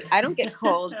 Like, I don't get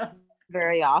cold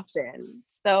very often,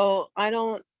 so I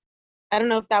don't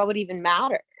know if that would even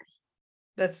matter.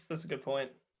 That's a good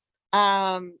point.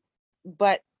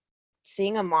 But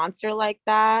seeing a monster like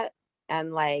that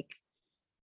and like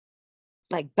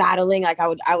battling, like I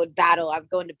would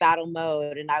go into battle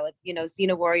mode, and I would,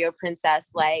 Xena Warrior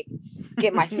Princess, like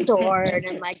get my sword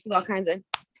and like do all kinds of,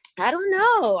 I don't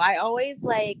know. I always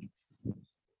like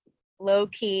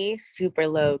super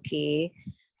low key,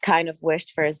 kind of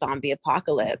wished for a zombie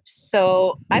apocalypse.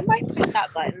 So I might push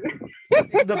that button.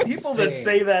 The people that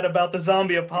say that about the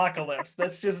zombie apocalypse,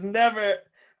 that's just never.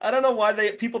 I don't know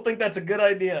why people think that's a good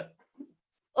idea.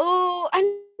 Oh, I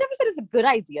never said it's a good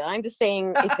idea. I'm just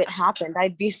saying if it happened,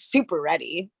 I'd be super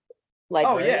ready. Like,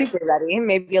 Oh, yeah. super ready.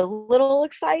 Maybe a little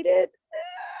excited.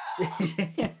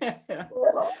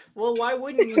 Well, why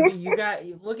wouldn't you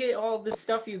be? Look at all the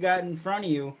stuff you got in front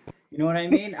of you. You know what I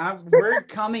mean? We're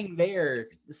coming there,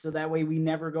 so that way we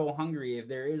never go hungry. If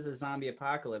there is a zombie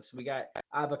apocalypse, we got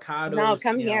avocados. No,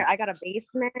 come here. I got a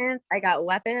basement. I got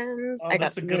weapons. Oh, I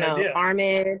that's got, a good idea.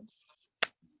 armored. At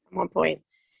one point,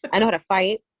 I know how to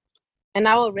fight, and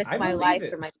I will risk I my believe life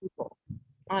it. for my people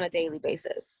on a daily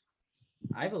basis.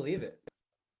 I believe it.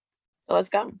 So let's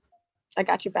go. I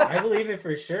got your back. I believe it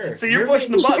for sure. So you're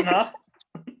pushing the button, huh?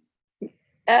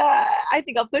 I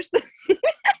think I'll push the.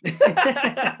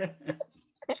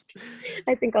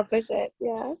 I think I'll push it.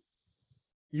 Yeah.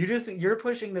 You're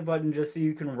pushing the button just so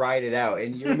you can ride it out,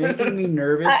 and you're making me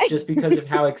nervous just because of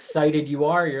how excited you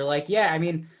are. You're like, yeah,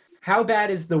 how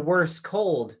bad is the worst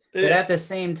cold? But Yeah. at the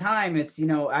same time, it's,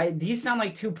 these sound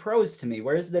like two pros to me.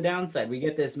 Where's the downside? We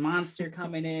get this monster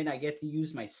coming in. I get to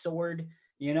use my sword,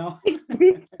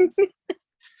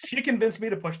 She convinced me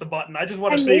to push the button. I just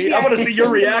want to see. I want to see your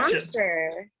reaction.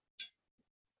 Monster.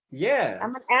 Yeah.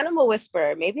 I'm an animal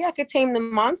whisperer. Maybe I could tame the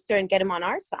monster and get him on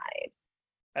our side.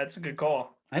 That's a good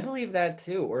call. I believe that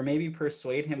too. Or maybe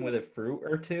persuade him with a fruit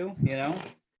or two, You know.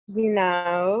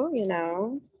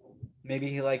 Maybe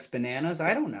he likes bananas.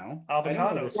 I don't know. I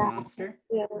don't know this Avocados. monster.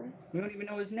 Yeah. We don't even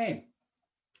know his name.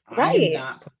 I am Right.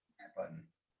 not pushing that button.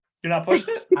 You're not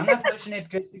pushing it? I'm not pushing it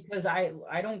just because I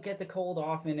don't get the cold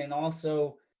often, and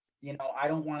also, I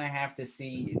don't want to have to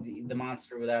see the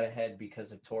monster without a head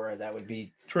because of Tora. That would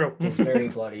be True. just very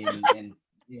bloody and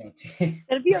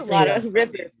There'd be a to lot say of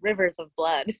that- rivers of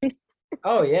blood.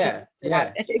 Oh yeah,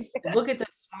 That yeah. big. Look at the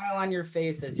smile on your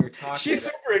face as you're talking. She's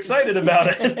about super excited about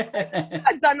it. it.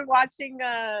 I'm done watching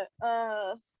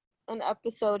an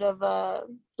episode of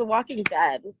The Walking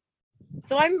Dead.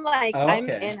 So I'm like, Oh, I'm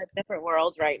okay. in a different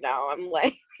world right now. I'm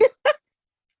like,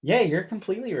 Yeah, you're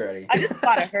completely ready. I just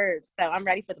fought a herd, so I'm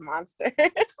ready for the monster.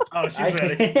 Oh, she's I-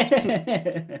 ready.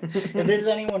 If there's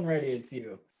anyone ready, it's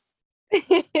you.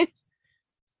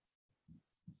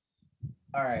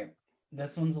 All right,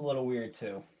 this one's a little weird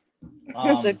too.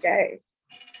 It's okay.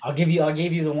 I'll give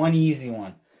you the one easy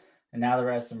one, and now the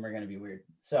rest of them are gonna be weird.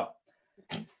 So,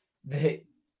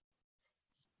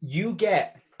 you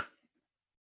get,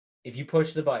 if you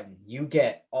push the button, you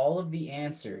get all of the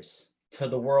answers to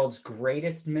the world's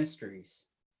greatest mysteries,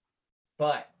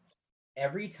 but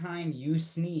every time you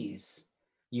sneeze,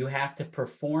 you have to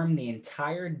perform the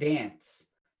entire dance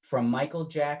from Michael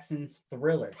Jackson's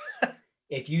Thriller.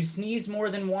 If you sneeze more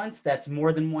than once, that's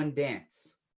more than one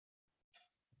dance.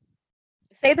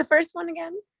 Say the first one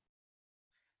again.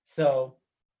 So,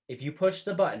 if you push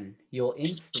the button, you'll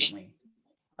instantly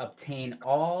obtain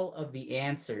all of the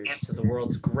answers to the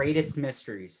world's greatest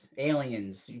mysteries,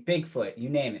 aliens, Bigfoot, you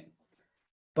name it.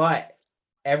 But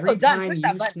every Done. time Push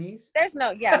that you button. sneeze, There's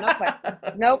no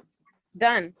questions. Nope.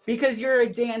 Done. because you're a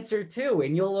dancer too,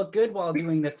 and you'll look good while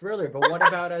doing the Thriller. But what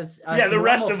about us Yeah, the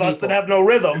rest normal of us that people? have no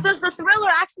rhythm. Does the Thriller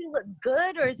actually look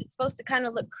good, or is it supposed to kind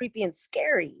of look creepy and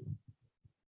scary?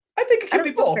 I think it I could don't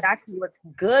be know both. if it actually looks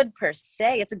good per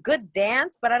se. It's a good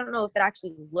dance, but I don't know if it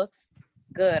actually looks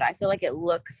good. I feel like it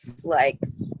looks like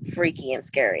freaky and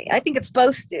scary. I think it's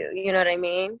supposed to, you know what I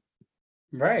mean?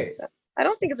 Right. So, I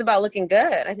don't think it's about looking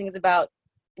good. I think it's about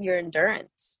your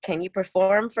endurance. Can you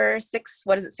perform for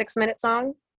 6-minute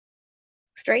song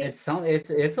straight? It's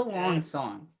a long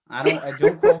song. I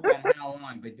don't quote me on how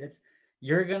long, but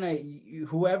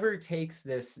whoever takes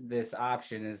this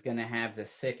option is gonna have the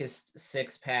sickest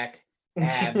six-pack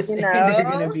abs. You They're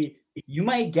know? gonna be. You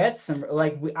might get some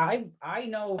I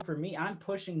know for me, I'm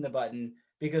pushing the button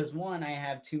because one, I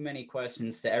have too many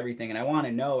questions to everything, and I want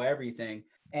to know everything.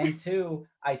 And two,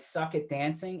 I suck at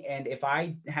dancing, and if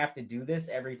I have to do this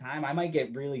every time, I might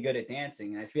get really good at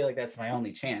dancing. And I feel like that's my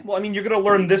only chance. Well, I mean, you're gonna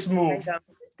learn this There you move. go.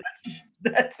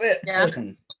 That's it. Yeah.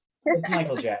 Listen, it's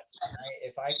Michael Jackson. Right?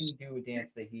 If I can do a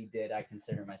dance that he did, I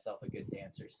consider myself a good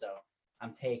dancer. So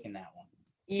I'm taking that one.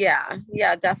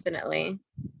 Yeah, definitely.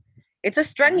 It's a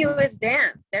strenuous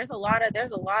dance. There's a lot of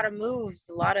moves,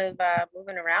 a lot of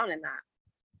moving around in that.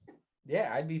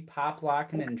 Yeah, I'd be pop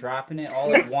locking and dropping it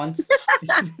all at once.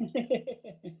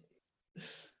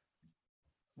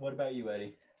 What about you,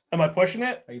 Eddie? Am I pushing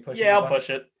it? Are you pushing? Yeah, the I'll button? push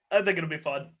it. I think it'll be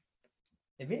fun.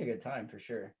 It'd be a good time for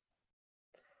sure.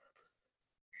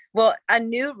 Well, a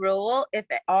new rule, if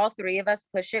all three of us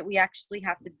push it, we actually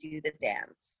have to do the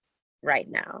dance right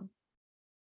now.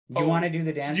 You want to do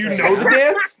the dance? Do you right know now? the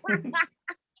dance?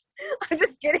 I'm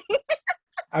just kidding.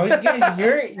 I was gonna.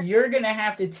 You're gonna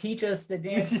have to teach us the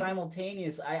dance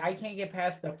simultaneous. I can't get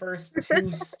past the first two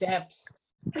steps.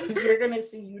 You're gonna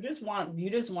see. You just want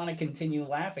to continue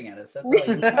laughing at us. That's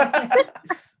all you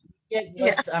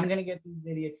want. I'm gonna get these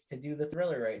idiots to do the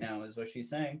Thriller right now. Is what she's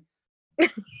saying.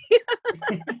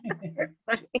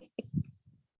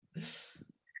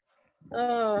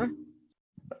 Oh,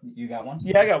 You got one?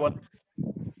 Yeah, I got one.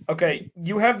 Okay,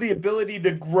 you have the ability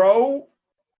to grow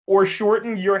or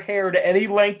shorten your hair to any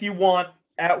length you want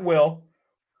at will,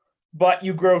 but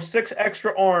you grow 6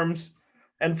 extra arms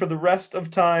and for the rest of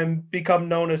time become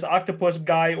known as Octopus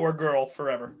Guy or Girl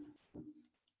forever.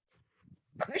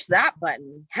 push that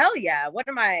button. Hell yeah. What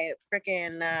am I,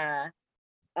 freaking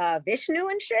Vishnu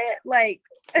and shit? Like,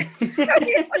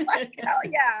 like, hell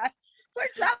yeah.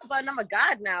 Push that button. I'm a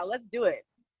god now. Let's do it.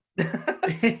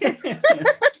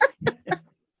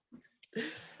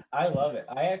 I love it.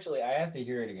 I have to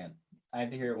hear it again. I have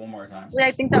to hear it one more time. Actually,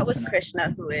 I think that was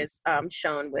Krishna who is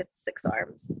shown with 6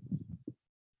 arms.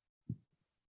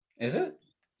 Is it?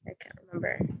 I can't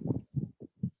remember.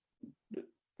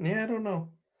 Yeah, I don't know.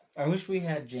 I wish we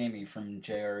had Jamie from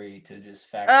JRE to just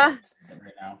fact Uh, check it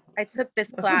right now. I took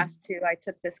this class too. I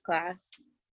took this class.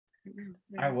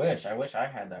 I wish I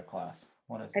had that class.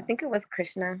 What is I that? think it was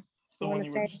Krishna. It's the I one wanna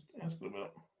you were say. just asking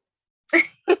about.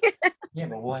 Yeah,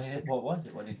 but what was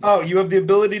it? What did you Oh, say? you have the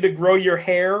ability to grow your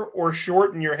hair or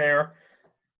shorten your hair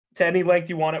to any length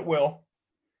you want at will,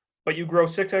 but you grow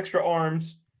 6 extra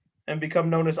arms and become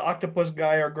known as Octopus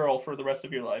Guy or Girl for the rest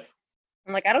of your life.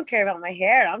 I'm like, I don't care about my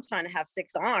hair. I'm trying to have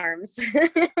 6 arms.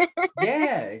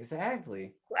 Yeah,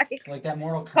 exactly. Like that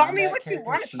Mortal Kombat call me what you character,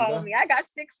 want to call Sheeta. me. I got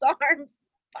 6 arms.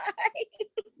 Bye.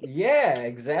 Yeah,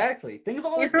 exactly. Think of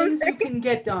all You the know what I'm things you saying? can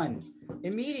get done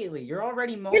immediately. You're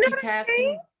already You know what I'm multitasking.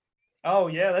 saying? Oh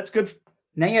yeah, that's good.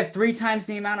 Now you have 3 times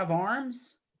the amount of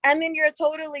arms. And then you're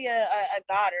totally a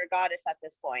god or a goddess at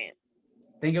this point.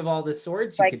 Think of all the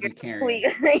swords you Like could be you're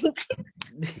carrying. complete,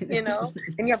 you know,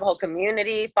 and you have a whole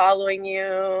community following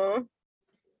you.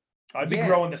 I'd be Yeah.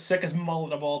 growing the sickest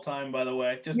mullet of all time, by the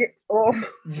way. Just Oh,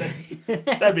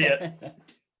 that'd be it.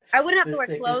 I wouldn't have The to wear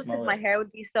sickest clothes because my mullet. hair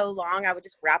would be so long. I would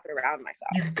just wrap it around myself.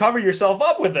 You could cover yourself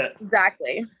up with it,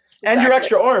 Exactly. and your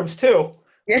extra arms too.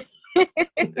 They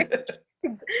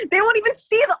won't even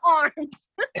see the arms.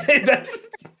 That's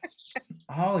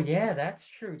Oh yeah, that's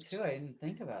true too. I didn't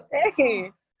think about that.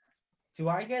 Hey. Do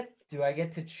I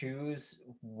get to choose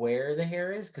where the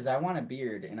hair is? Because I want a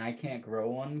beard and I can't grow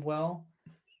one well.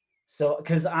 So,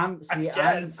 because I'm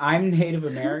guess. I'm Native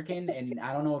American, and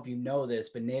I don't know if you know this,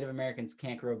 but Native Americans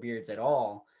can't grow beards at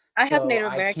all. I have So Native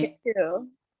I American can't- too.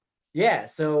 Yeah,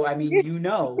 so I mean, you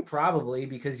know, probably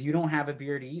because you don't have a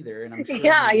beard either, and I'm sure.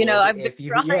 Yeah, you know, would I've been if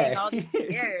you, trying yeah. all these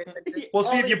years. well.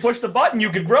 See, if you push the button, you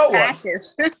could grow one.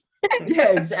 Patches.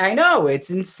 Yeah, I know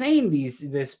it's insane.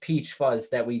 this peach fuzz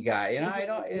that we got. You know, I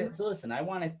don't listen. I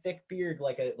want a thick beard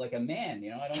like a man.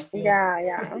 You know, I don't feel.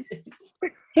 Yeah.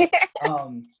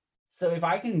 So if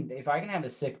I can have a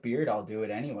sick beard, I'll do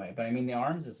it anyway. But I mean, the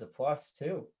arms is a plus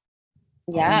too.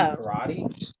 Yeah.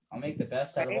 Karate. I'll make the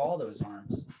best out of all those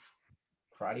arms.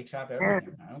 Karate chop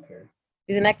everything. I don't care.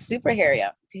 Be the next superhero.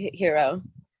 Hero.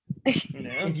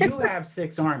 Yeah. If you have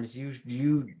 6 arms,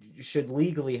 you should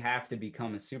legally have to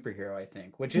become a superhero, I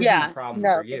think, which isn't Yeah. a problem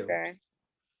No, for you. sure.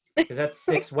 Because that's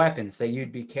 6 weapons that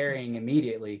you'd be carrying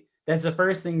immediately. That's the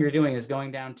first thing you're doing is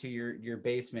going down to your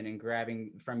basement and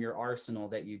grabbing from your arsenal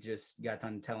that you just got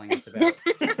done telling us about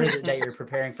that you're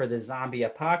preparing for the zombie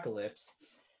apocalypse,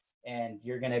 and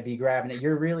you're going to be grabbing it.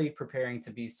 You're really preparing to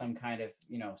be some kind of,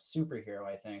 superhero,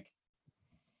 I think.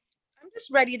 I'm just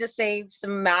ready to save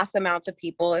some mass amounts of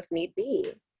people if need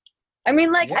be. I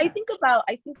mean, like, Yeah. I think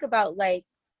about like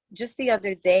just the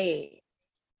other day,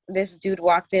 this dude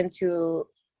walked into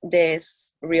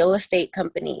this real estate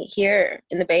company here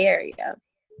in the Bay Area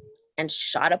and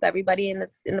shot up everybody in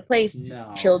the place,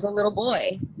 No. killed a little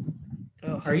boy.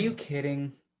 Are you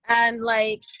kidding? And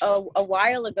like a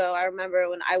while ago, I remember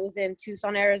when I was in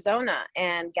Tucson, Arizona,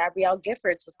 and Gabrielle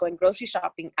Giffords was going grocery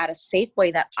shopping at a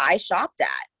Safeway that I shopped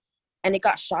at, and it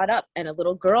got shot up and a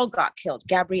little girl got killed.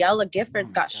 Gabriella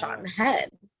Giffords got shot in the head.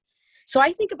 So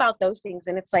I think about those things,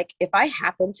 and it's like, if I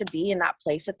happen to be in that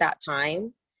place at that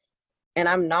time and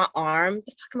I'm not armed,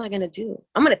 the fuck am I going to do?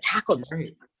 I'm going to tackle this.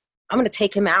 Right. I'm going to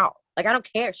take him out. Like, I don't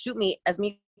care. Shoot me as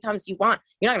many times as you want.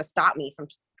 You're not going to stop me from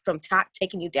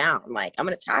taking you down. Like, I'm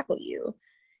going to tackle you.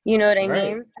 You know what I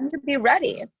Right. mean? I'm going to be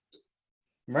ready.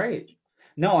 Right.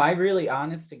 No, I really,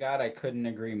 honest to God, I couldn't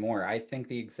agree more. I think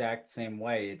the exact same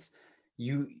way.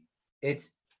 You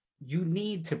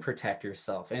need to protect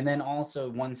yourself. And then also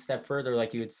one step further,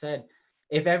 like you had said,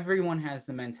 if everyone has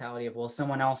the mentality of, well,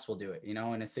 someone else will do it, in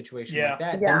a situation like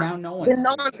that, then now no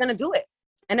one's going to do it.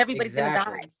 And everybody's going to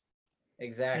die.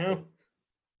 Exactly. Yeah.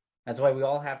 That's why we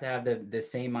all have to have the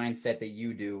same mindset that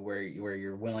you do, where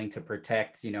you're willing to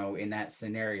protect, in that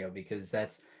scenario, because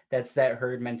that's that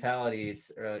herd mentality.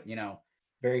 It's,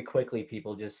 very quickly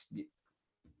people just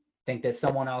think that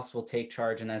someone else will take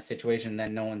charge in that situation, and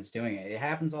then no one's doing it. It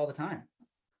happens all the time.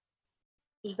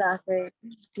 Exactly.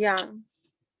 Yeah.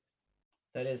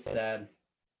 That is sad.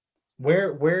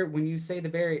 Where when you say the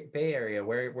Bay Area,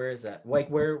 where is that? Like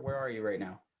where are you right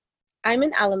now? I'm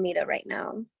in Alameda right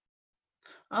now.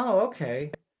 Oh,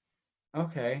 okay.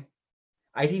 Okay.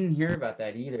 I didn't hear about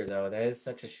that either, though. That is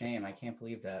such a shame. I can't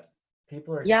believe that.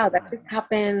 People are Yeah, that just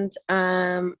happened.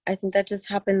 I think that just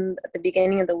happened at the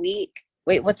beginning of the week.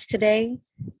 Wait, what's today?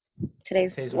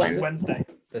 Today's Wednesday.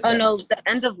 Oh no, the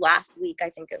end of last week, I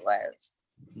think it was.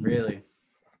 Really?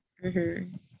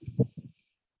 Mm-hmm.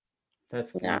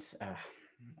 That's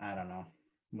I don't know,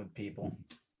 with people.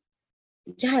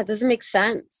 Yeah, it doesn't make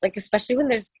sense. Like, especially when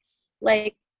there's,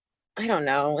 like, I don't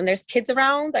know, when there's kids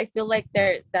around, I feel like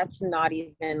that's not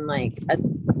even like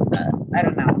I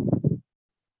don't know.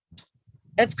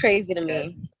 That's crazy to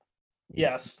me.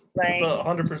 Yes. Like,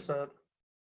 100%.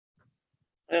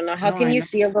 I don't know. How can you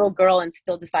see a little girl and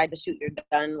still decide to shoot your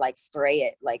gun, like spray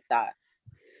it like that?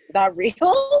 Is that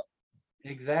real?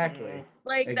 Exactly.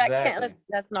 Like, that can't.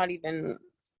 That's not even.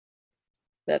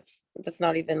 That's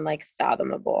not even like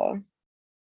fathomable.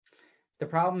 the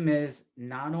problem is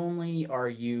not only are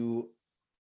you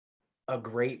a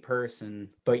great person,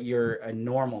 but you're a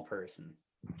normal person.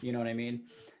 You know what I mean?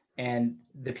 And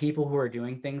the people who are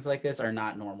doing things like this are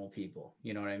not normal people.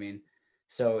 You know what I mean?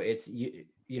 So it's you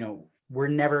know, we're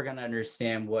never going to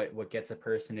understand what gets a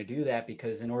person to do that,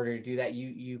 because in order to do that,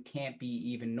 you can't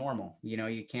be even normal. You know,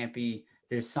 you can't be,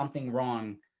 there's something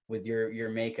wrong with your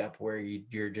makeup where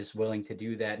you're just willing to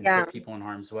do that and Yeah. put people in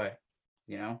harm's way,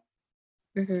 you know?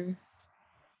 Hmm.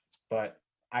 But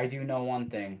I do know one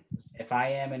thing. If I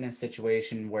am in a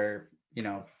situation where, you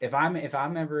know, if I'm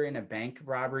ever in a bank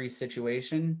robbery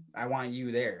situation, I want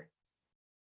you there,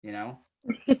 you know?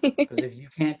 Because if you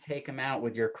can't take them out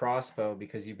with your crossbow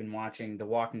because you've been watching The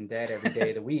Walking Dead every day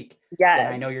of the week, then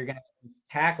I know Yes. you're going to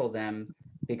tackle them,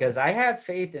 because I have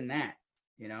faith in that,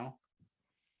 you know?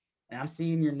 And I'm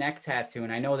seeing your neck tattoo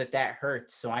and I know that that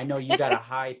hurts. So I know you got a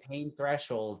high pain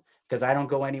threshold because I don't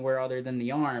go anywhere other than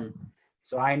the arm.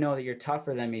 So I know that you're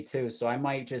tougher than me too. So I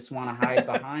might just want to hide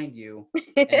behind you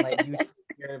and let you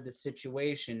take care of the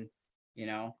situation, you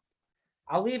know?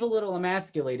 I'll leave a little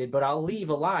emasculated, but I'll leave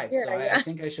alive. So Yeah, I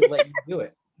think I should let you do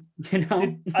it. You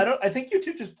know? I think you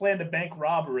two just planned a bank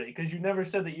robbery, because you never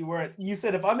said that you were. You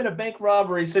said if I'm in a bank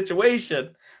robbery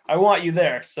situation, I want you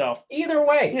there. So Either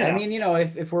way, You I know. mean, you know,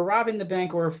 if we're robbing the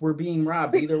bank or if we're being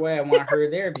robbed, either way, I want her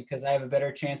there because I have a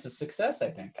better chance of success,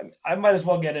 I think. I might as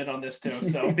well get in on this too.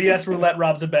 So BS roulette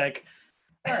robs a bank.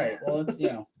 All right. Well, it's, you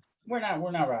know, we're not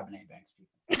robbing any banks,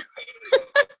 people.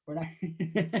 We're not.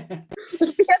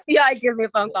 Yeah, give me a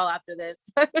phone call after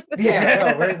this.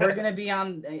 Yeah, no, we're gonna be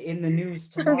on in the news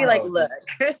tomorrow. Be like, look.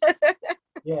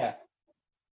 Yeah.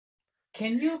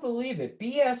 Can you believe it?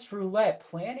 BS roulette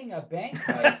planning a bank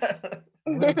heist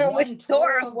with one With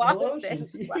Dora Torah Walton. Lotion.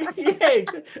 Yeah,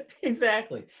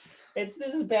 exactly. This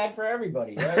is bad for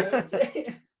everybody.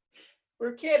 Right?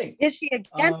 We're kidding. Is she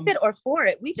against it or for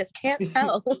it? We just can't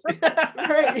tell.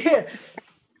 Right? Yeah.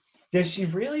 Does she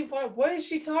really? What is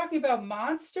she talking about?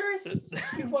 Monsters?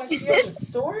 She has a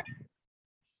sword?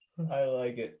 I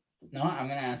like it. No, I'm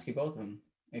gonna ask you both of them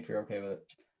if you're okay with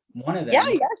it. One of them.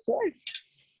 Yeah, sure.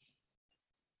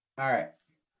 All right.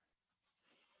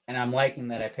 And I'm liking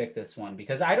that I picked this one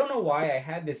because I don't know why I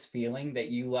had this feeling that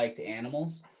you liked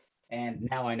animals, and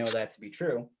now I know that to be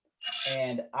true.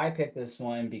 And I picked this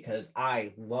one because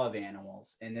I love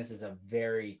animals, and this is a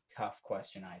very tough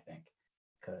question, I think,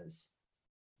 because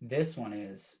this one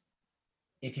is,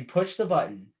 if you push the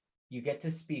button, you get to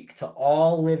speak to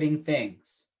all living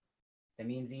things. That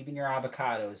means even your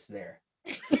avocados there.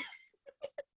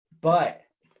 But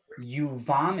you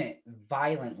vomit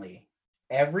violently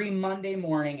every Monday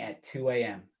morning at 2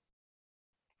 a.m.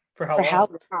 For how For long? how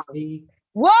long? See,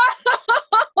 What?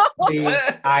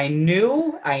 I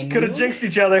knew. Could have jinxed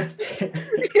each other.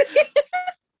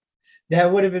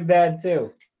 That would have been bad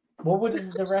too. What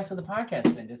would the rest of the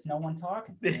podcast been? Just no one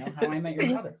talking. You know, How I Met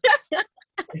Your Mother.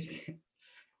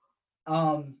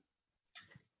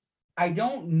 I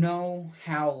don't know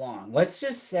how long. Let's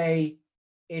just say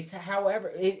it's,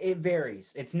 however, it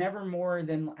varies. It's never more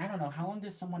than, I don't know, how long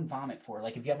does someone vomit for?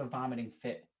 Like if you have a vomiting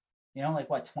fit, you know, like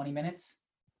what, 20 minutes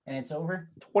and it's over?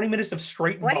 20 minutes of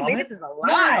straight 20 vomit. minutes is a lot.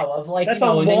 No, of like, That's you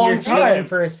know, a and then long you're chilling time.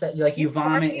 for a set, like you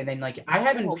vomit and then like, I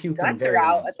haven't Your puked in guts very are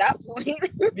out long. at that point.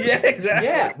 Yeah, exactly.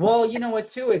 Yeah, well, you know what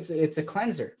too? It's a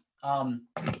cleanser.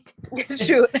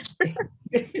 Shoot.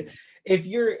 If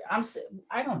you're,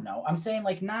 I don't know. I'm saying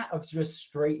like not of just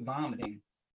straight vomiting,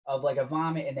 of like a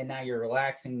vomit and then now you're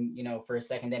relaxing, you know, for a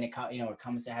second, then it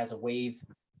comes, it has a wave.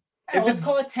 Let's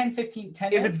call it 10 If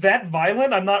minutes. it's that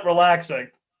violent, I'm not relaxing.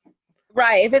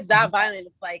 Right. If it's that violent,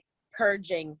 it's like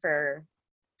purging for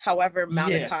however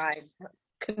amount of time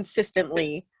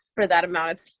consistently for that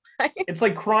amount of time. It's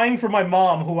like crying for my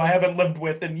mom, who I haven't lived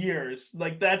with in years.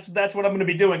 Like that's what I'm going to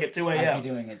be doing at 2 I'd a.m. be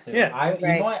doing it too. Yeah. You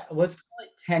know what? Let's call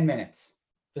it 10 minutes.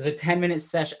 There's a 10-minute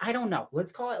session. I don't know.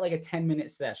 Let's call it like a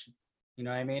 10-minute session. You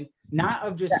know what I mean? Not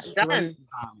of just straight vomiting.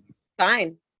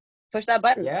 Fine. Push that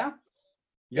button. Yeah?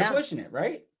 You're pushing it,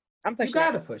 right? I'm pushing You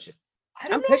gotta it. push it. I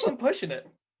don't know if I'm pushing it.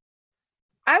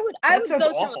 I would sounds go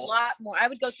through awful. a lot more. I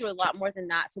would go through a lot more than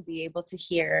that to be able to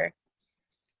hear,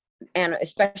 and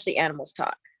especially animals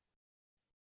talk.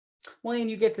 Well, and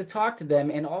you get to talk to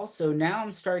them. And also now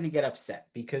I'm starting to get upset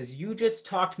because you just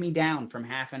talked me down from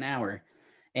half an hour.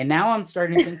 And now I'm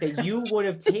starting to think that you would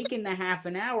have taken the half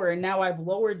an hour and now I've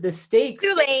lowered the stakes.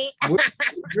 Too late.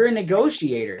 You're a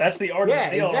negotiator. That's the art of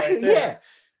the deal exactly. right there.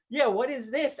 Yeah. What is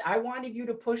this? I wanted you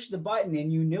to push the button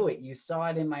and you knew it. You saw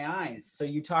it in my eyes. So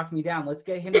you talked me down. Let's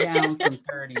get him down from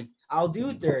 30. I'll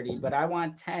do 30, but I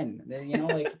want 10. You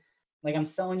know, like I'm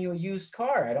selling you a used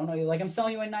car. I don't know. Like I'm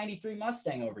selling you a 93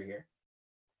 Mustang over here.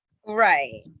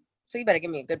 Right. So you better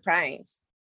give me a good price.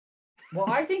 Well,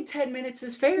 I think 10 minutes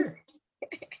is fair.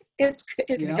 It's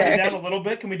You know? Sit fair. down a little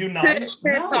bit. Can we do To 9?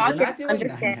 No, talk we're not and doing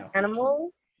understand 9 now.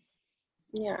 animals.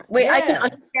 Yeah. Wait, I can Yeah.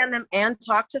 understand them and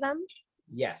talk to them?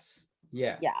 Yes.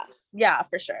 Yeah. Yeah. Yeah,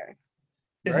 for sure.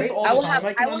 Is Right? this all I the will time have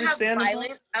I can I will have understand as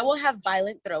well?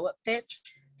 violent throw up fits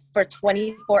for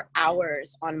 24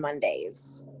 hours on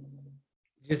Mondays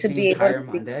Just to the be able to entire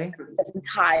speak Monday. the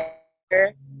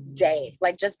entire day.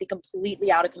 Like just be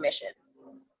completely out of commission.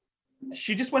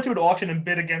 She just went to an auction and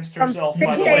bid against From herself, 6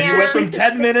 by the way. You went from a.m. to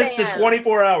 10 6 minutes to a.m.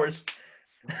 24 hours.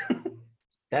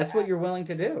 That's what you're willing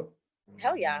to do.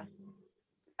 Hell yeah.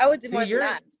 I would do See, more than you're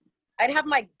that. I'd have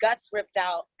my guts ripped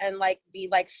out and like be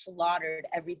like slaughtered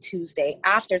every Tuesday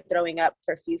after throwing up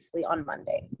profusely on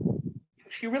Monday.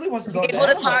 She really wants to Be talk to able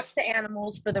to talk animals. to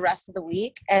animals for the rest of the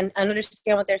week and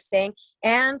understand what they're saying,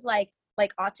 and like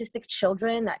autistic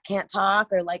children that can't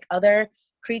talk, or like other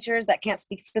creatures that can't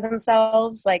speak for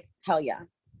themselves. Like hell yeah,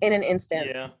 in an instant.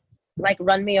 Yeah. Like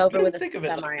run me I over didn't with a think of it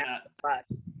like semi that.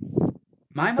 bus.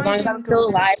 my As mind long as I'm didn't still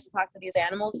go there. alive to talk to these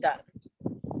animals, done.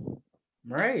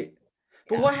 Right.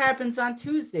 But Yeah. what happens on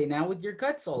Tuesday now with your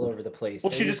guts all over the place?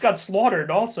 Well, she Is- just got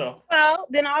slaughtered also. Well,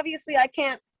 then obviously I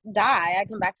can't die. I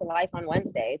come back to life on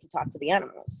Wednesday to talk to the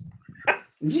animals.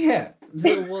 Yeah.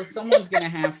 So, well, someone's gonna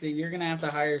have to. You're gonna have to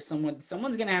hire someone.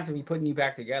 Someone's gonna have to be putting you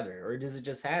back together, or does it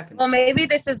just happen? Well, maybe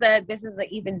this is a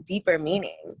even deeper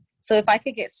meaning. So if I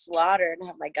could get slaughtered and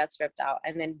have my guts ripped out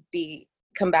and then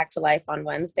come back to life on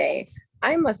Wednesday,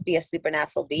 I must be a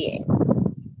supernatural being.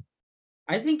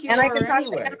 I think you And I are can talk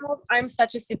anyway. to animals. I'm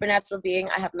such a supernatural being.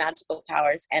 I have magical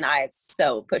powers, and I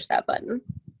so push that button.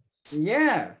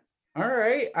 Yeah. All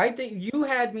right. I think you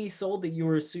had me sold that you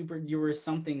were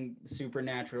something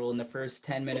supernatural in the first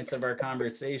 10 minutes of our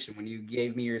conversation when you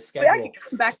gave me your I schedule. can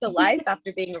come back to life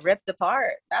after being ripped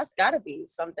apart. That's got to be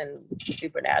something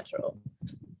supernatural.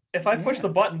 If I push Yeah. the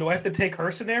button, do I have to take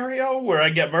her scenario where I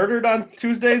get murdered on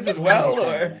Tuesdays as well? Only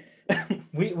 10 Or minutes.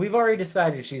 We've already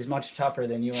decided she's much tougher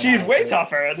than you. And she's I, way so-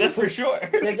 tougher, that's for sure.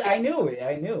 I knew it.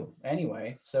 I knew.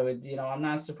 Anyway, so I'm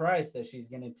not surprised that she's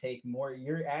gonna take more.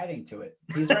 You're adding to it.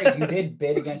 He's right. You did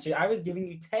bid against you. I was giving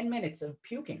you 10 minutes of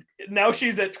puking. Now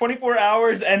she's at 24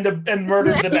 hours and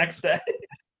murdered the next day.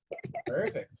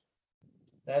 Perfect.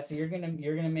 You're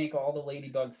gonna make all the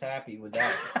ladybugs happy with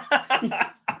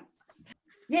that.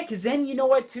 Yeah, because then you know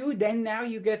what too. Then now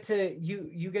you get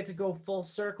to go full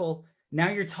circle. Now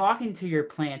you're talking to your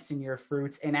plants and your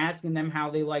fruits and asking them how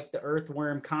they like the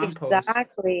earthworm compost.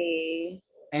 Exactly.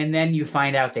 And then you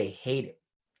find out they hate it.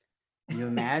 You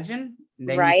imagine? And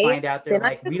then Right? you find out they're Then I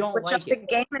like, can we don't switch like up the it.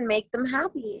 game and make them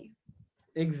happy.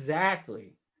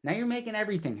 Exactly. Now you're making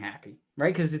everything happy,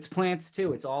 right? Because it's plants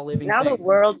too. It's all living Now things. the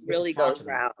world You get to really talk goes to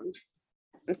them. round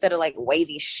instead of like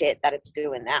wavy shit that it's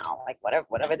doing now. Like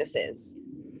whatever this is.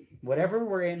 Whatever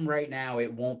we're in right now,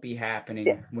 it won't be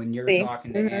happening when you're See?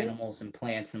 talking to Mhm. animals and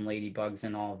plants and ladybugs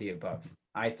and all of the above.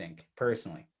 I think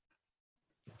personally.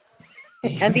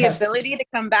 And the ability to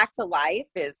come back to life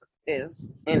is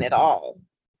in it all.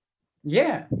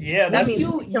 Yeah. Yeah, That that's means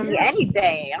you kill me any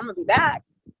day. I'm gonna be back.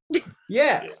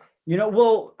 Yeah.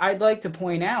 Well, I'd like to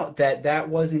point out that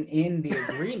wasn't in the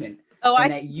agreement. Oh,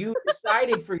 and that you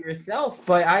decided for yourself,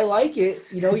 but I like it.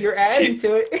 You're adding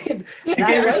to it. she And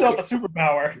I gave like herself it. a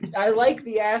superpower. I like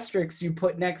the asterisks you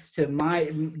put next to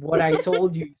what I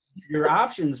told you your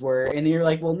options were, and you're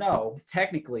like, well, no,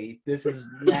 technically, this is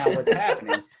now what's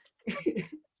happening.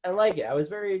 I like it. I was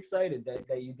very excited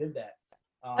that you did that.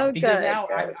 Because good, now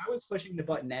good. I was pushing the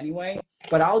button anyway,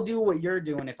 but I'll do what you're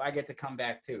doing if I get to come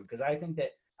back too, because I think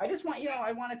that I just want,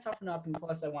 I want to toughen up, and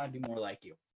plus I want to do more like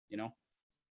you,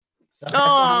 So that's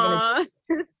what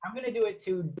I'm gonna do it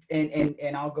too,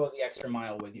 and I'll go the extra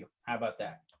mile with you. How about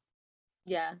that?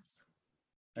 Yes.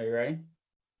 Are you ready?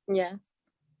 Yes.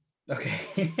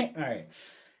 Okay. All right.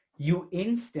 You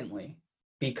instantly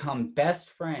become best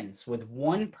friends with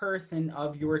one person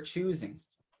of your choosing,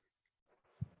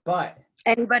 but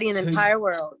Anybody in the entire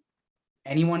world.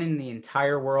 anyone in the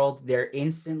entire world, they're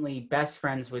instantly best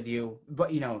friends with you.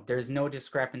 But there's no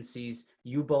discrepancies.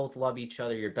 You both love each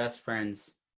other. You're best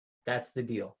friends. That's the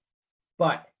deal.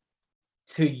 But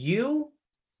to you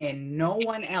and no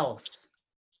one else,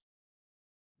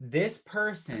 this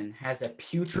person has a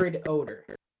putrid odor.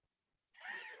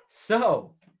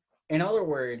 So, in other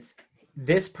words,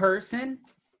 this person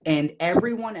and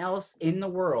everyone else in the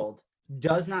world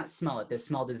does not smell it. This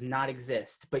smell does not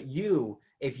exist. But you,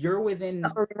 if you're within The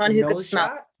only one who could nose smell.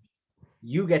 shot,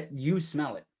 you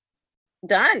smell it.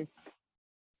 Done.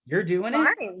 You're doing it?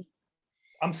 Fine.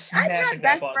 I'm I've smashing had that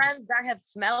best button. friends that have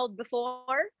smelled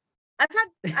before. I've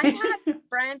had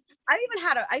friends.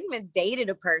 I even dated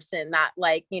a person that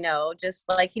like, just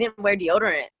like he didn't wear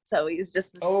deodorant. So he was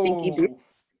just a stinky dude. Oh, You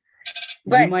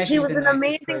But might he be was the an nicest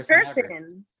amazing person ever.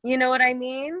 person. You know what I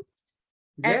mean?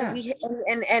 And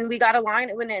Yeah. we got along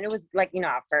when it was like,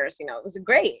 at first, it was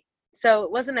great. So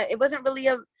it wasn't really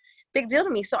a big deal to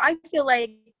me. So I feel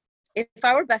like if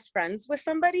I were best friends with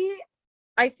somebody,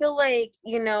 I feel like,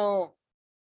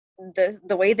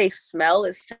 the way they smell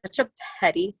is such a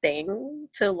petty thing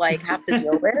to like have to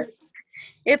deal with.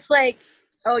 It's like,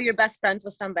 oh, you're best friends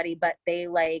with somebody, but they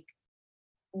like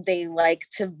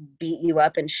to beat you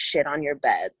up and shit on your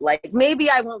bed. Like maybe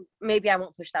I won't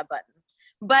push that button.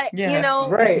 But yeah.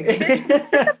 Right.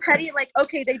 it's a petty, like,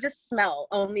 okay, they just smell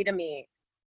only to me.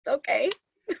 Okay.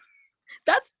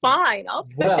 That's fine. I'll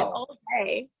push it all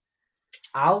day.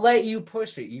 I'll let you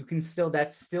push it. You can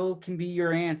that still can be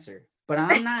your answer. But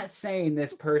I'm not saying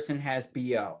this person has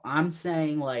BO. I'm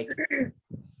saying like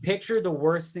picture the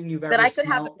worst thing you've That ever I could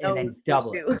have smelled a and then nose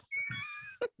double issue. it.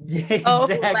 Yeah, Oh,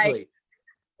 exactly.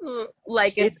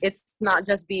 Like it's not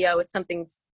just BO, it's something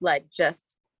like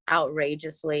just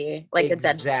outrageously like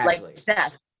Exactly. a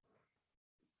death.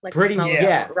 Like Pretty the smell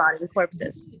yeah. of rotting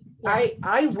corpses.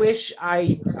 I wish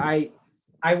I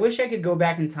wish I could go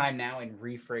back in time now and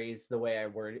rephrase the way I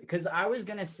worded it, because I was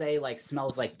gonna say like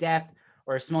smells like death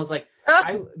or smells like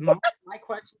my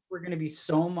questions were gonna be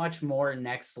so much more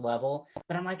next level,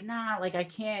 but I'm like, nah, like I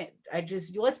can't.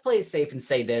 Let's play it safe and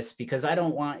say this because I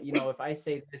don't want, if I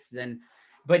say this then.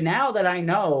 But now that I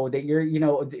know that you're,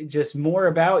 just more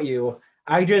about you,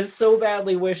 I just so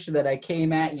badly wish that I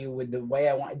came at you with the way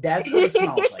I want. That's what it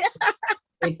smells like.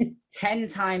 It's 10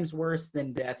 times worse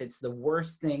than death. It's the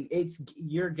worst thing.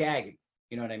 You're gagging.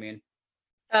 You know what I mean?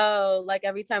 Oh, like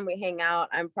every time we hang out,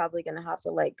 I'm probably gonna have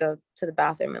to like go to the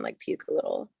bathroom and like puke a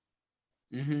little.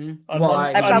 Mm-hmm. On Well,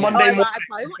 on Monday morning, I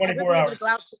probably won't 24 ever be able hours. to go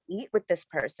out to eat with this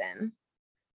person.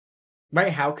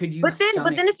 right? How could you? But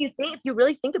then if you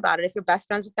really think about it, if you're best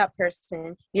friends with that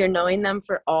person, you're knowing them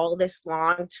for all this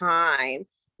long time,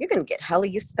 you're gonna get hella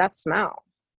used to that smell.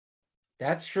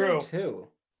 That's true too.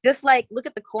 Just like look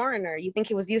at the coroner. You think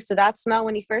he was used to that smell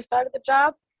when he first started the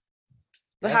job?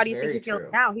 But how do you think he feels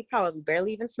now? He probably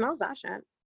barely even smells that shit.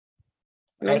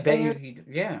 You know I bet you.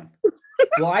 Yeah.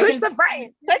 Well, I push can the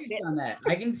button. speak on that.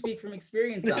 I can speak from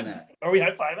experience on that. Are we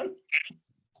high fiving?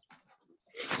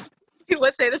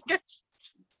 What say this guy?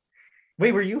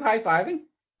 Wait, were you high fiving?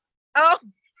 Oh,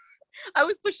 I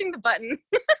was pushing the button.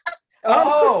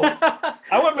 Oh,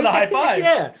 I went for the high five.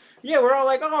 Yeah. We're all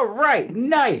like, all right,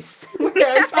 nice. We're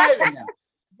high fiving now.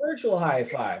 Virtual high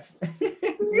five.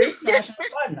 You're smashing the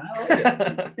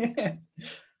button.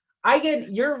 I like it.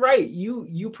 You're right.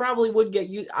 You probably would get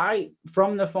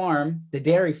from the farm, the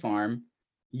dairy farm,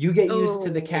 you get used to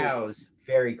the cows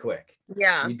very quick.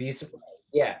 Yeah. You'd be surprised.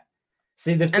 Yeah.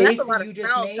 See the And face that's a lot that of you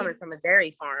just smells made coming from a dairy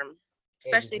farm,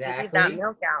 especially if you leave that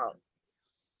milk out.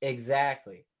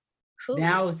 Exactly. Cool.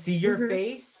 Now see your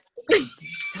face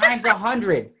times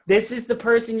 100. This is the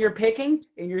person you're picking,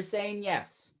 and you're saying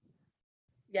yes.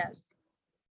 Yes.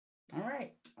 All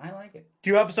right. I like it.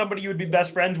 Do you have somebody you would be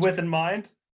best friends with in mind?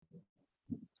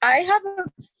 I have a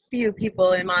few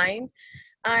people in mind.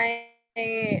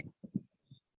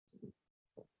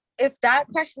 If that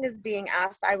question is being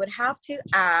asked, I would have to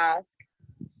ask,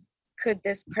 could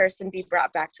this person be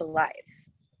brought back to life?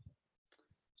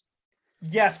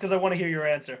 Yes, because I want to hear your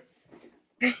answer.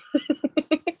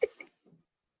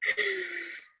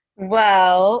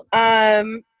 Well,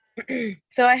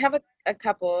 so I have a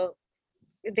couple.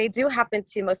 They do happen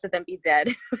to most of them be dead,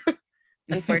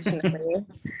 unfortunately.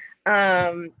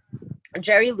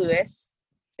 Jerry Lewis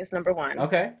is number one.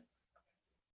 Okay.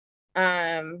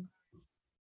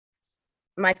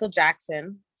 Michael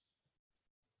Jackson.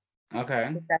 Okay.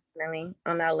 Is definitely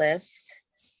on that list.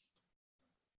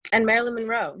 And Marilyn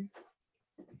Monroe.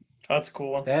 That's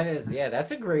cool.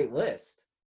 That's a great list.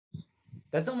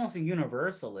 That's almost a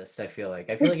universal list, I feel like.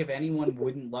 I feel like if anyone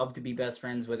wouldn't love to be best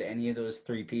friends with any of those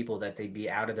three people, that they'd be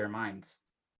out of their minds.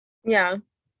 Yeah.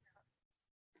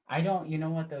 I don't, you know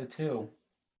what, though, too?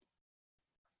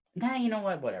 Nah, you know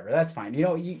what? Whatever. That's fine.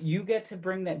 You get to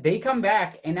bring that. They come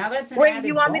back, and now that's an Wait,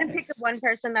 you want bonus. me to pick the one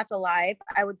person that's alive?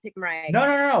 I would pick Mariah.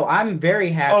 No. I'm very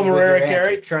happy with Mariah your answer.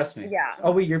 Carey? Trust me. Yeah.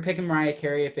 Oh, wait, you're picking Mariah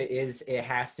Carey if it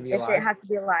has to be alive? If it has to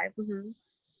be alive. Mm-hmm.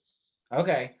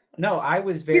 Okay. No, I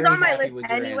was very He's on my happy list with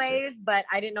your anyways, answer. but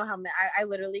I didn't know how many. I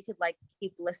literally could like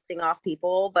keep listing off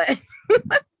people, but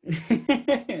You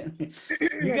can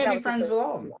be friends with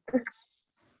all of them.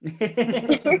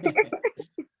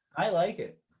 I like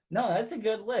it. No, that's a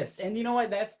good list. And you know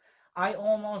what? I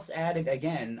almost added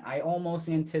again. I almost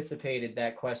anticipated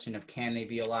that question of can they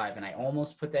be alive, and I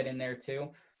almost put that in there too,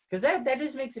 because that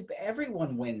just makes it.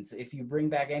 Everyone wins if you bring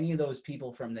back any of those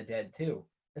people from the dead too,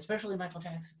 especially Michael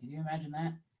Jackson. Can you imagine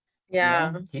that?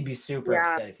 Yeah. He'd be super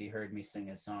Yeah. upset if he heard me sing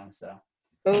his songs, though.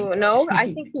 Oh no,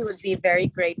 I think he would be very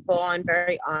grateful and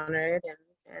very honored,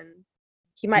 and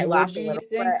he might laugh a little,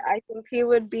 but I think he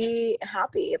would be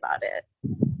happy about it.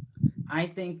 I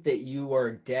think that you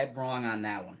are dead wrong on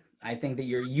that one. I think that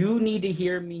you need to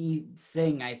hear me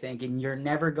sing, I think, and you're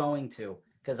never going to,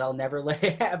 because I'll never let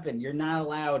it happen. You're not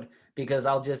allowed, because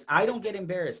I don't get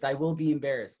embarrassed. I will be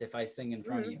embarrassed if I sing in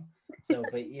front of you. So,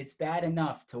 but it's bad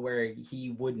enough to where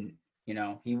he wouldn't,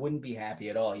 he wouldn't be happy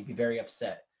at all. He'd be very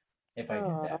upset if I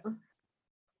did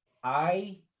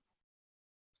that.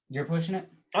 You're pushing it?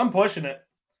 I'm pushing it.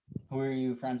 Who are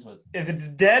you friends with? If it's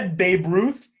dead, Babe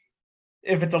Ruth.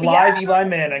 If it's alive, Eli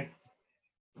Manning.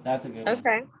 That's a good one.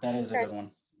 Okay. That is a good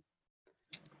one.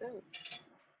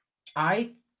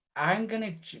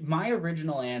 My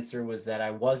original answer was that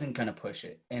I wasn't going to push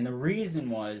it. And the reason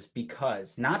was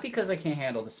not because I can't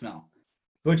handle the smell,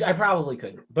 which I probably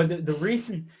could, but the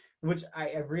reason, which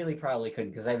I really probably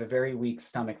couldn't, because I have a very weak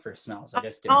stomach for smells. I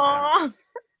just do. I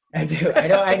do.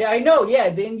 I know. Yeah.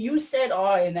 Then you said,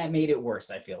 and that made it worse.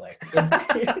 I feel like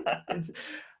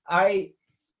I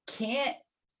can't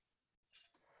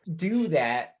do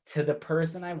that to the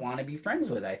person I want to be friends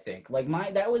with. I think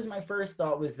that was my first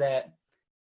thought, was that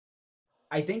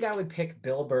I think I would pick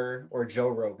Bill Burr or Joe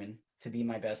Rogan to be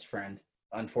my best friend,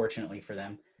 unfortunately for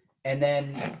them. And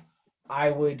then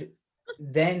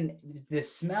the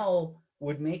smell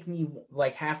would make me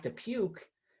have to puke.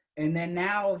 And then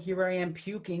now here I am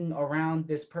puking around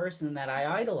this person that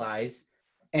I idolize.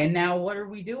 And now what are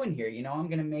we doing here? I'm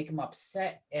going to make him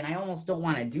upset, and I almost don't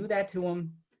want to do that to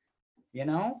him,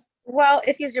 Well,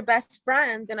 if he's your best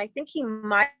friend, then I think he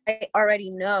might already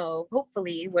know,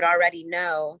 hopefully would already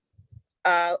know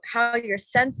how your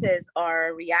senses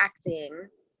are reacting.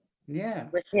 Yeah.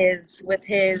 With his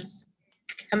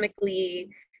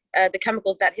chemically, the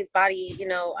chemicals that his body,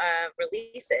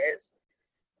 releases.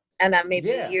 And that maybe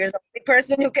you're the only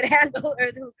person who can handle,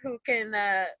 or who can,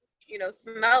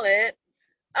 smell it.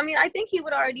 I mean, I think he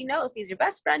would already know. If he's your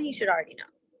best friend, he should already know.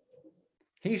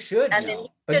 He should know,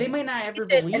 but they might not ever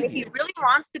believe and if he really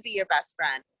wants to be your best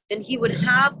friend, then he would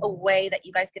have a way that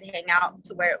you guys could hang out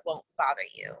to where it won't bother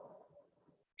you.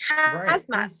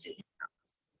 Hazmat suit.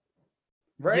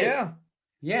 Right.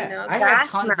 Yeah. I have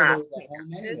tons of those at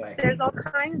home anyway. There's all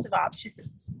kinds of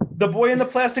options. The boy in the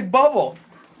plastic bubble.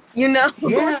 Yeah.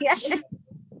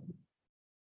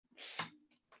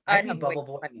 I'd be bubble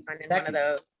boy in one of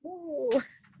those. Ooh.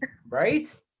 Right?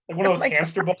 Like one of those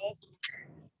hamster balls.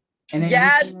 And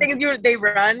they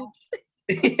run.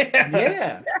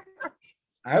 Yeah.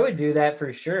 I would do that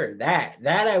for sure. That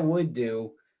I would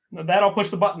do. That I'll push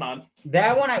the button on.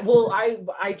 That one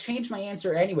I changed my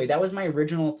answer anyway. That was my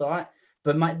original thought,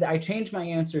 but I changed my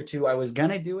answer to I was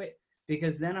gonna do it,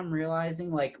 because then I'm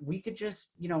realizing we could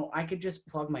just, I could just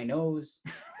plug my nose,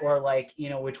 or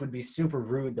which would be super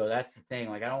rude though. That's the thing.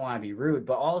 I don't want to be rude,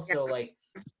 but also I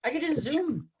could just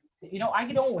Zoom. I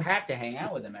don't have to hang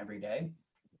out with them every day.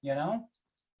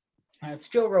 It's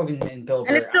Joe Rogan and Bill Burr.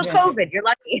 And it's still COVID. You're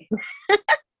lucky.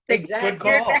 Exactly. Good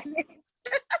call.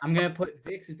 I'm going to put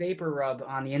Vicks Vapor Rub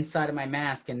on the inside of my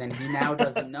mask, and then he now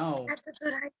doesn't know. That's a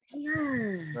good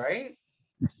idea.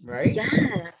 Right?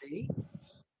 Yeah. See?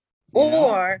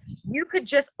 Or you could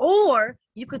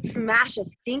smash a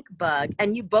stink bug,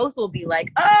 and you both will be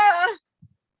like,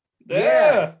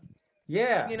 Yeah.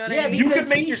 Yeah. You know what I mean? You could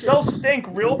make yourself stink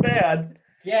real bad.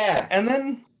 Yeah. And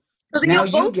then... So then now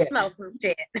you'll both smell some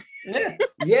shit. Yeah.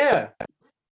 Yeah.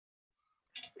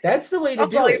 That's the way to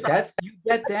do it. You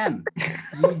get them.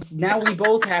 Now we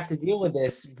both have to deal with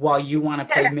this while you want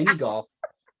to play mini golf.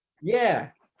 Yeah.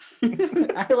 I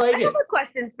like it. I have a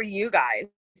question for you guys.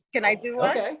 Can I do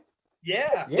one? Okay.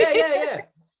 Yeah. Yeah.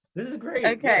 This is great.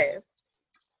 Okay. Yes.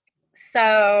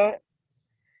 So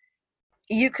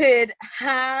you could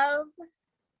have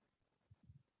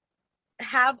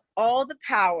all the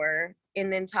power in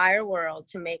the entire world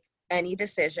to make any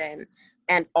decision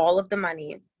and all of the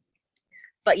money,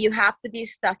 but you have to be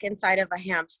stuck inside of a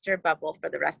hamster bubble for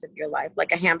the rest of your life,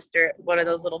 like a hamster, one of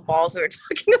those little balls we were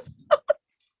talking about,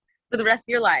 for the rest of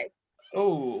your life.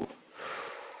 Oh.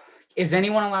 Is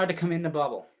anyone allowed to come in the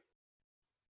bubble?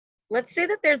 Let's say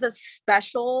that there's a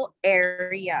special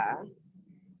area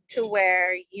to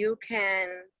where you can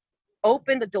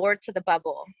open the door to the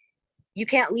bubble. You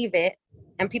can't leave it,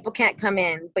 and people can't come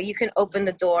in, but you can open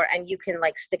the door and you can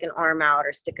stick an arm out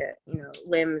or stick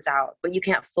limbs out, but you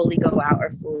can't fully go out or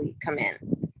fully come in.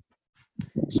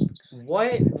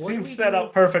 what do Seems we set do?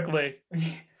 up perfectly.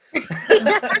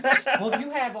 Well, if you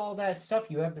have all that stuff,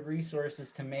 you have the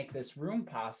resources to make this room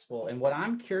possible. And what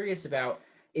I'm curious about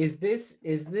is this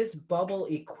bubble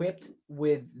equipped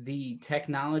with the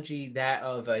technology that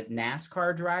of a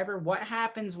NASCAR driver? What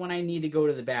happens when I need to go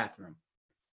to the bathroom?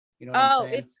 You know what I'm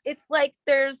Oh, saying? it's like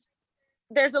there's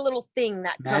a little thing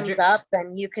that Magic? comes up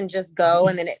and you can just go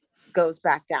and then it goes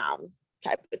back down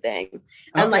type of thing.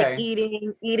 And like Okay.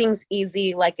 eating's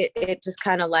easy. Like it just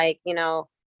kind of like,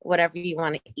 whatever you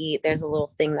want to eat, there's a little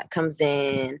thing that comes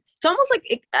in. It's almost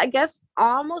like I guess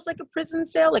almost like a prison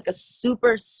cell, like a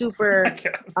super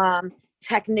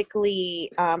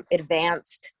technically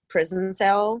advanced prison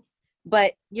cell,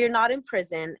 but you're not in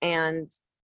prison and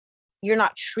you're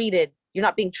not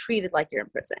being treated like you're in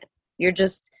prison. You're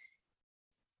just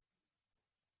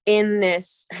in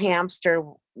this hamster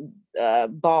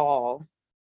ball.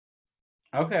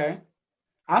 Okay.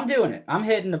 I'm doing it. I'm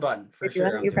hitting the button for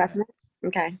sure. You're pressing it?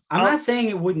 Okay. I'm not saying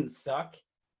it wouldn't suck,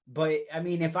 but I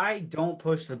mean, if I don't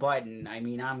push the button, I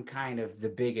mean, I'm kind of the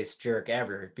biggest jerk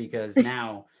ever because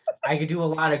now I could do a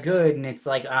lot of good and it's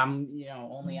like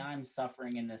only I'm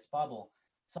suffering in this bubble.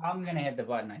 So I'm gonna hit the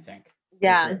button, I think. for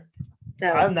Yeah. sure. So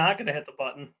I'm not gonna hit the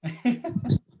button.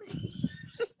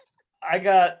 I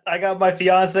got my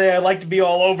fiance. I like to be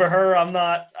all over her.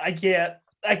 I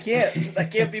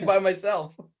can't be by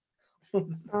myself. Well,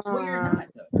 you're not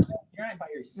though. You're not by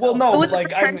yourself. Well, no, with the like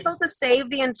potential to save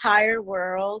the entire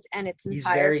world and its He's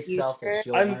entire very future. selfish.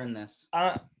 You'll I'm- learn this.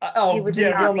 You would yeah,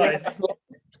 not real be nice. able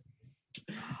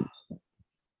to-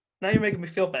 Now you're making me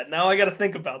feel bad. Now I got to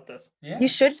think about this. Yeah. You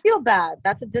should feel bad.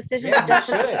 That's a decision Yeah, you you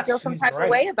definitely should. feel some She's type right. of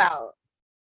way about.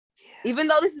 Even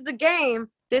though this is a game,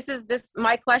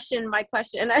 my question,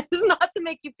 and it's not to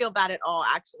make you feel bad at all,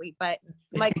 actually, but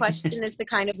my question is to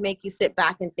kind of make you sit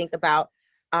back and think about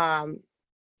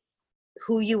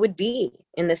who you would be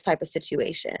in this type of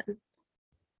situation.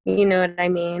 You know what I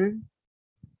mean?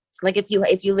 Like if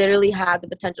you literally had the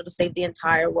potential to save the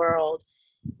entire world,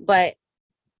 but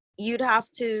you'd have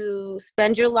to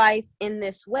spend your life in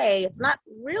this way. It's not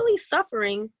really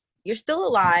suffering. You're still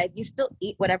alive. You still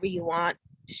eat whatever you want,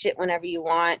 shit whenever you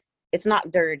want. It's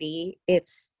not dirty.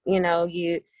 It's,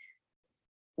 you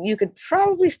could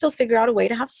probably still figure out a way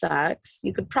to have sex.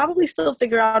 You could probably still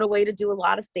figure out a way to do a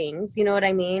lot of things. You know what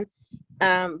I mean?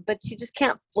 But you just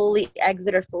can't fully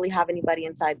exit or fully have anybody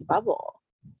inside the bubble.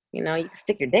 You can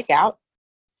stick your dick out.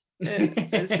 See,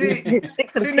 Stick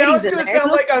some see, now titties it's in gonna there.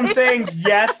 sound like I'm saying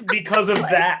yes because of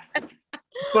that.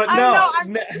 But I no, know,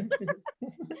 n-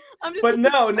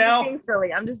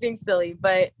 I'm just being silly.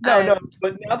 But no.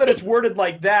 But now that it's worded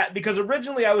like that, because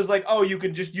originally I was like, oh, you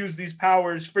can just use these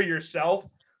powers for yourself.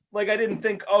 Like I didn't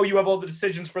think, oh, you have all the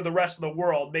decisions for the rest of the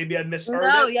world. Maybe I misheard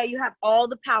no, it. yeah, you have all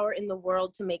the power in the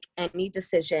world to make any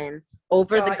decision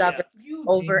over the Yeah. government,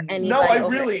 over any No, I over-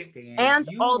 really- and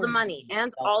all the money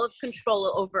and all of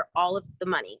control over all of the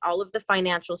money, all of the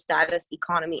financial status,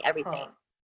 economy, everything. Huh.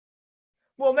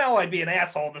 Well, now I'd be an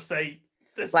asshole to say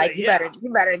this. Like you better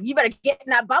get in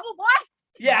that bubble, boy.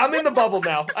 Yeah, I'm in the bubble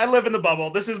now. I live in the bubble.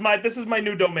 This is my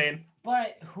new domain.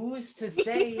 But who's to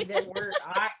say that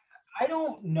I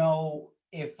don't know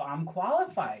if I'm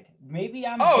qualified. Maybe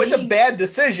I'm It's a bad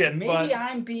decision. Maybe but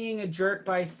I'm being a jerk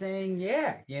by saying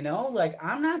like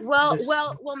I'm not Well,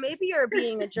 the maybe you're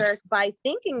being a jerk by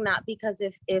thinking that, because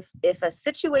if a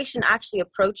situation actually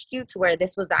approached you to where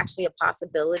this was actually a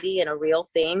possibility and a real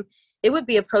thing, it would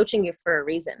be approaching you for a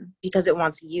reason, because it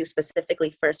wants you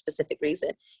specifically for a specific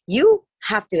reason. You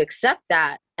have to accept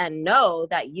that and know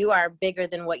that you are bigger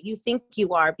than what you think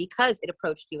you are because it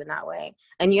approached you in that way,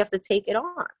 and you have to take it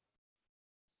on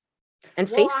and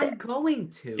face I'm it. going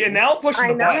to. yeah, now I'm pushing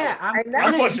the button. Yeah, I'm I'm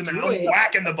gonna pushing do it. I'm it.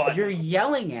 whacking the button. You're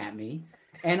yelling at me,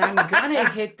 and I'm gonna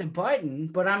hit the button,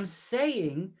 but I'm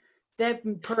saying that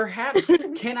perhaps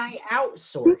can I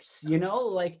outsource?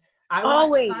 Like I want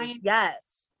Always, science. yes.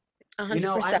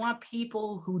 100%. I want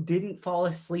people who didn't fall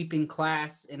asleep in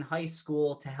class in high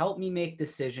school to help me make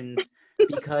decisions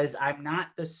because I'm not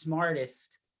the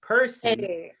smartest person.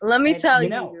 Hey, let me tell you you,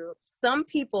 know. some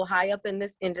people high up in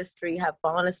this industry have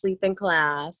fallen asleep in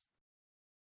class.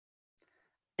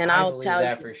 And I I'll believe tell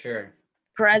that you, for sure.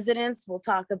 presidents will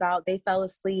talk about they fell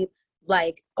asleep.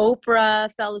 Like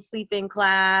Oprah fell asleep in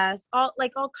class. All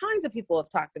kinds of people have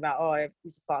talked about, oh, I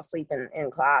used to fall asleep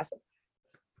in class.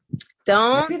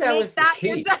 Don't Maybe that make was the that key.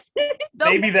 your judgment. Don't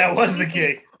Maybe make that a was the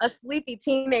sleepy- key. A sleepy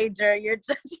teenager, your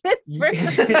judgment.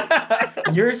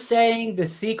 You're saying the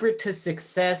secret to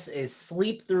success is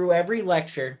sleep through every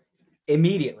lecture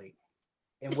immediately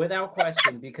and without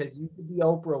question, because you could be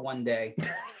Oprah one day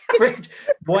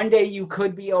One day you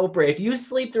could be Oprah. If you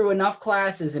sleep through enough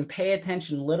classes and pay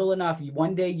attention little enough,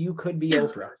 one day you could be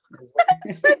Oprah.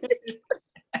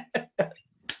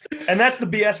 And that's the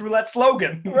BS Roulette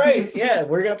slogan. Right. Yeah.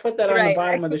 We're going to put that on the Right,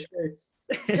 bottom of the shirts.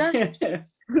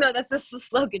 No, that's just the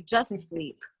slogan. Just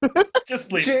sleep. Just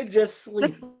sleep. Just sleep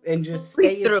Just and just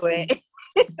Sleep stay through asleep.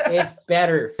 it. It's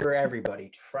better for everybody.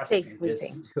 Trust Stay me.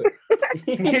 Just sleeping. do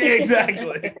it.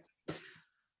 Exactly.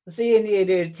 See, and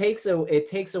it takes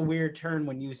a weird turn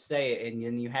when you say it, and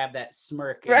then you have that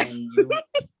smirk, Right. and then you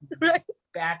Right.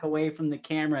 back away from the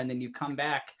camera, and then you come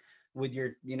back with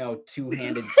your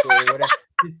two-handed sword or whatever.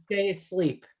 Just stay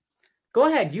asleep. Go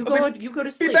ahead. You go to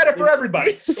Be sleep. better for It's-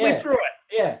 everybody. Sleep Yeah. through it.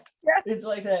 Yeah. Yeah. It's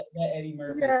like that Eddie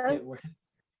Murphy Yeah. skit where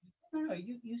no,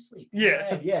 you sleep. Go Yeah.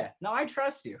 ahead. Yeah. No, I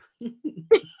trust you.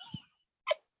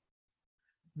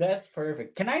 That's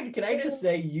perfect. Can I just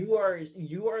say you are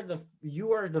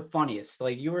the funniest.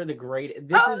 Like you are the great.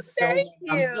 This Oh, is so thank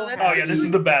I'm so you. That's Oh yeah, this is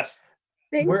the best.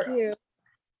 Thank We're- you.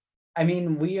 I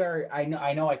mean, we are. I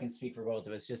know. I can speak for both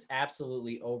of us. Just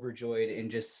absolutely overjoyed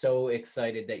and just so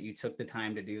excited that you took the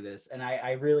time to do this. And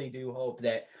I really do hope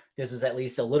that this was at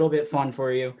least a little bit fun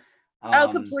for you. Oh,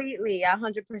 completely.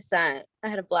 100%. I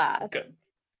had a blast. Good.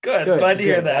 Good. Good, Glad to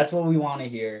hear good. that. That's what we want to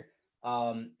hear.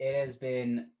 It has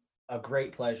been a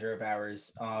great pleasure of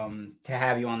ours to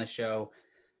have you on the show.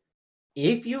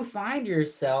 If you find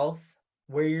yourself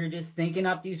where you're just thinking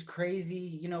up these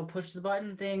crazy, push the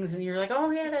button things, and you're like,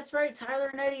 oh yeah, that's right, Tyler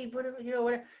and Eddie, whatever.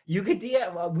 You could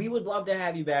we would love to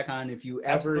have you back on if you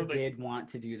ever Absolutely. did want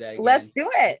to do that again. Let's do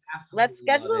it. Absolutely Let's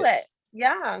love schedule it.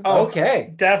 Yeah. Oh,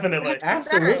 Okay, definitely.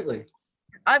 absolutely.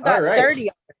 I've got all right. 30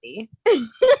 already.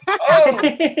 Oh,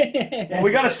 well,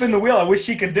 we got to spin the wheel. I wish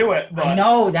she could do it, but I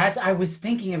know I was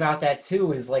thinking about that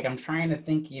too. Is like I'm trying to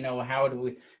think. How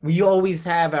do we always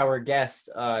have our guest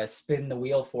spin the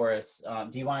wheel for us?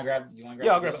 Do you want to grab?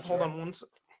 yeah, I'll grab it. Hold on one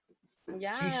second.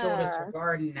 Yeah. She showed us her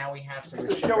garden. Now we have to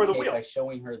Just show her the reciprocate wheel. by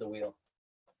showing her the wheel.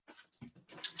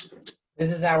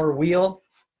 This is our wheel.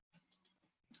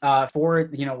 For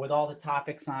with all the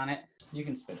topics on it. You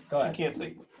can spin it. Go You ahead. can't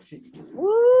see. She's-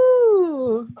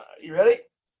 Woo. You ready?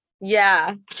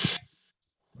 Yeah.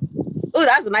 Ooh,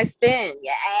 that's a nice spin.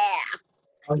 Yeah.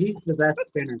 Oh, he's the best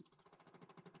spinner.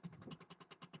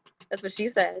 That's what she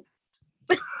said.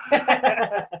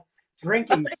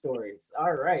 Drinking stories.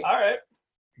 All right. All right.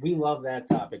 We love that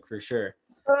topic for sure.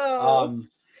 Oh.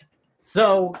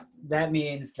 So that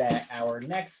means that our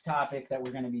next topic that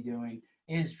we're going to be doing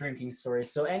is drinking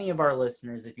stories. So any of our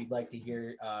listeners, if you'd like to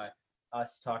hear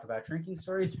us talk about drinking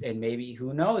stories, and maybe,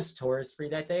 who knows, Tora's free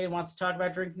that day and wants to talk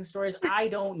about drinking stories. I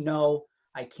don't know.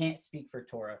 I can't speak for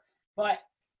Tora, but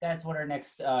that's what our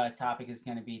next topic is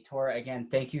going to be. Tora, again,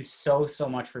 thank you so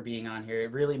much for being on here.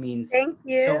 It really means Thank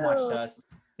you. so much to us.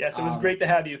 Yes, it was great to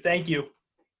have you. Thank you.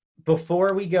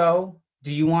 Before we go,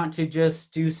 do you want to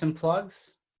just do some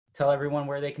plugs? Tell everyone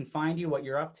where they can find you, what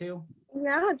you're up to.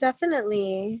 Yeah,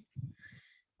 definitely.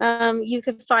 You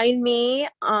can find me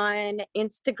on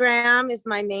Instagram is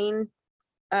my main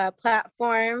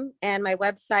platform, and my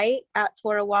website at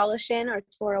Tora Wallachin or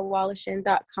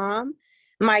torawallachin.com.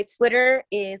 My Twitter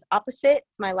is opposite.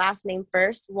 It's my last name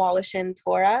first, Wallachin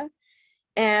Tora.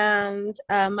 And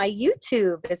my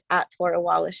YouTube is at Tora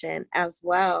Wallachin as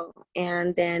well.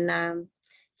 And then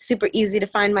super easy to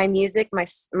find my music, my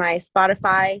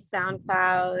Spotify,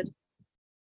 SoundCloud,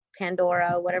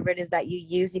 Pandora, whatever it is that you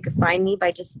use. You can find me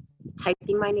by just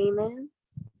typing my name in.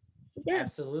 Yeah.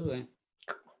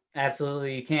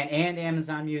 Absolutely you can. And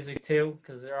Amazon Music too,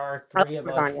 because there are 3 of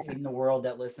Amazon, us yes. in the world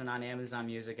that listen on Amazon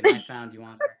Music, and I found you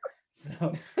on there.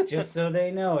 So just so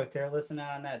they know, if they're listening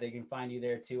on that, they can find you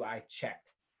there too. I checked.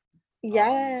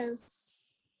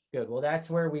 Yes. Good. Well, that's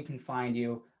where we can find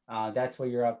you. That's what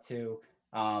you're up to.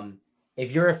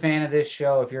 If you're a fan of this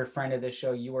show, if you're a friend of this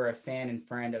show, you are a fan and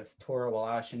friend of Tora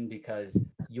Wallachin, because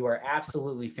you are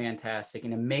absolutely fantastic,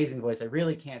 an amazing voice. I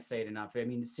really can't say it enough. I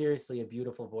mean, seriously, a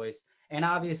beautiful voice, and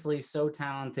obviously so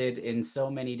talented in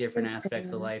so many different Thank aspects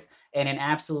of you. life, and an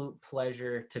absolute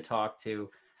pleasure to talk to.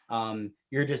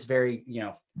 You're just very,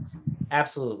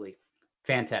 absolutely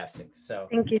fantastic. So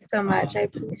Thank you so much. I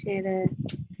appreciate it.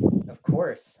 of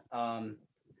course.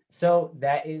 So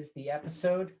that is the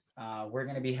episode. We're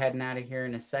going to be heading out of here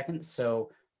in a second, so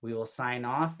we will sign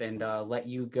off and let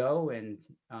you go, and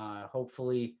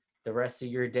hopefully the rest of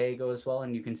your day goes well,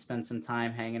 and you can spend some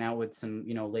time hanging out with some,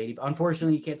 lady.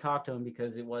 Unfortunately, you can't talk to him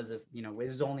because it was it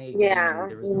was only a game Yeah,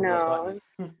 and there was no red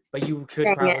button. But you could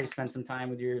Dang probably it. spend some time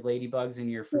with your ladybugs and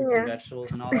your fruits and Yeah.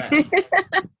 vegetables and all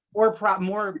that. Or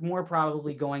more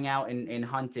probably going out and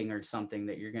hunting or something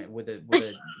that you're gonna with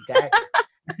a dagger.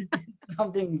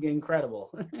 something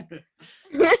incredible.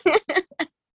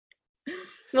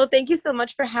 Well, thank you so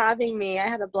much for having me. I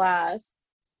had a blast.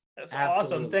 That's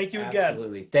awesome. Thank you again.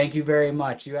 Absolutely. Thank you very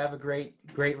much. You have a great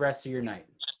rest of your night.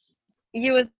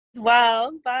 You as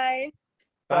well. Bye.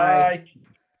 Bye.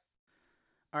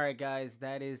 All right, guys,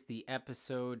 that is the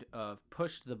episode of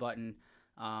Push the Button.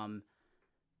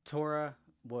 Tora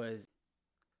was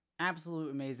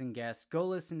absolute amazing guest. Go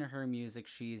listen to her music.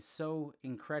 She's so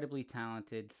incredibly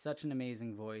talented, such an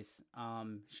amazing voice.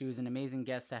 She was an amazing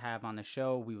guest to have on the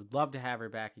show. We would love to have her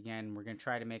back again. We're going to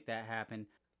try to make that happen.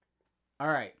 All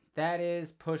right, that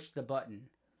is Push the Button.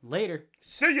 Later.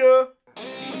 See ya.